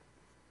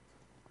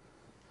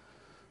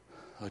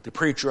 Like the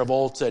preacher of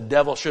old said,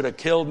 devil should have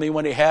killed me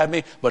when he had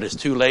me, but it's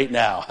too late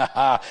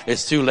now.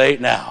 It's too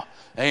late now.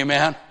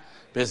 Amen?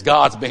 Because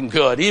God's been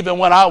good. Even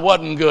when I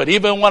wasn't good.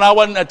 Even when I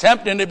wasn't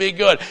attempting to be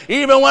good.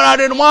 Even when I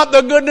didn't want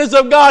the goodness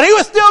of God. He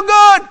was still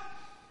good.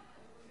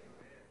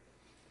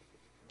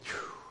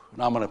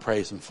 And I'm going to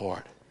praise Him for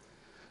it.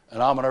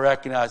 And I'm going to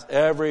recognize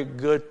every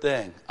good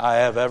thing I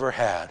have ever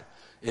had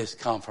is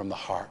come from the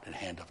heart and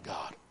hand of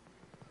God.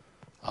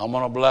 I'm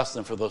going to bless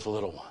Him for those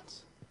little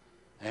ones.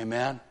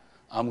 Amen?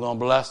 I'm going to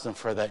bless Him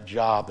for that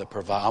job that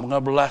provides. I'm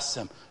going to bless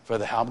Him for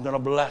the I'm going to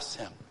bless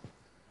Him.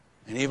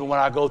 And even when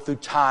I go through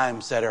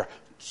times that are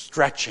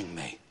stretching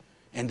me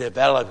and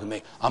developing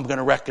me, I'm going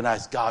to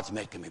recognize God's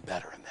making me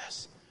better in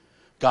this.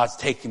 God's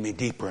taking me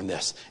deeper in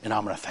this, and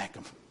I'm going to thank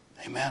Him.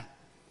 Amen?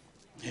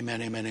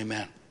 Amen, amen,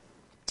 amen.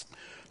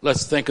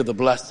 Let's think of the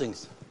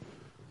blessings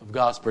of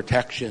God's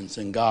protections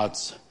and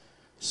God's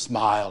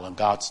smile, and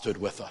God stood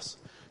with us.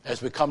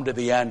 As we come to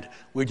the end,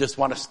 we just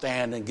want to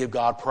stand and give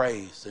God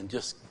praise and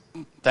just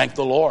thank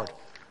the Lord.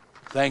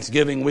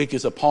 Thanksgiving week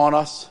is upon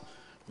us.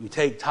 We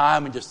take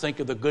time and just think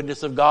of the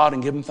goodness of God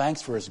and give Him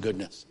thanks for His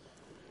goodness.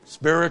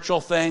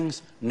 Spiritual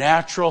things,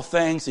 natural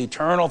things,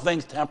 eternal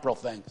things, temporal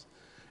things.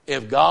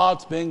 If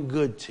God's been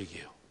good to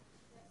you,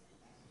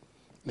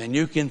 then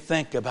you can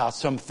think about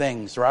some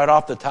things right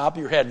off the top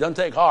of your head. It doesn't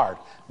take hard.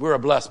 We're a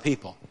blessed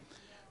people.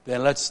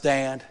 Then let's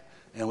stand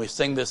and we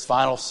sing this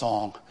final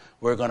song.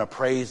 We're going to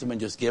praise Him and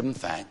just give Him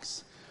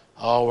thanks.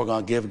 Oh, we're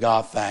going to give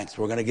God thanks.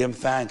 We're going to give Him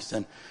thanks.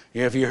 And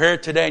if you're here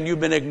today and you've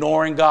been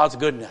ignoring God's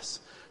goodness,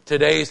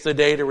 today's the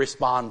day to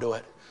respond to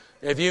it.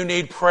 If you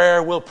need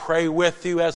prayer, we'll pray with you as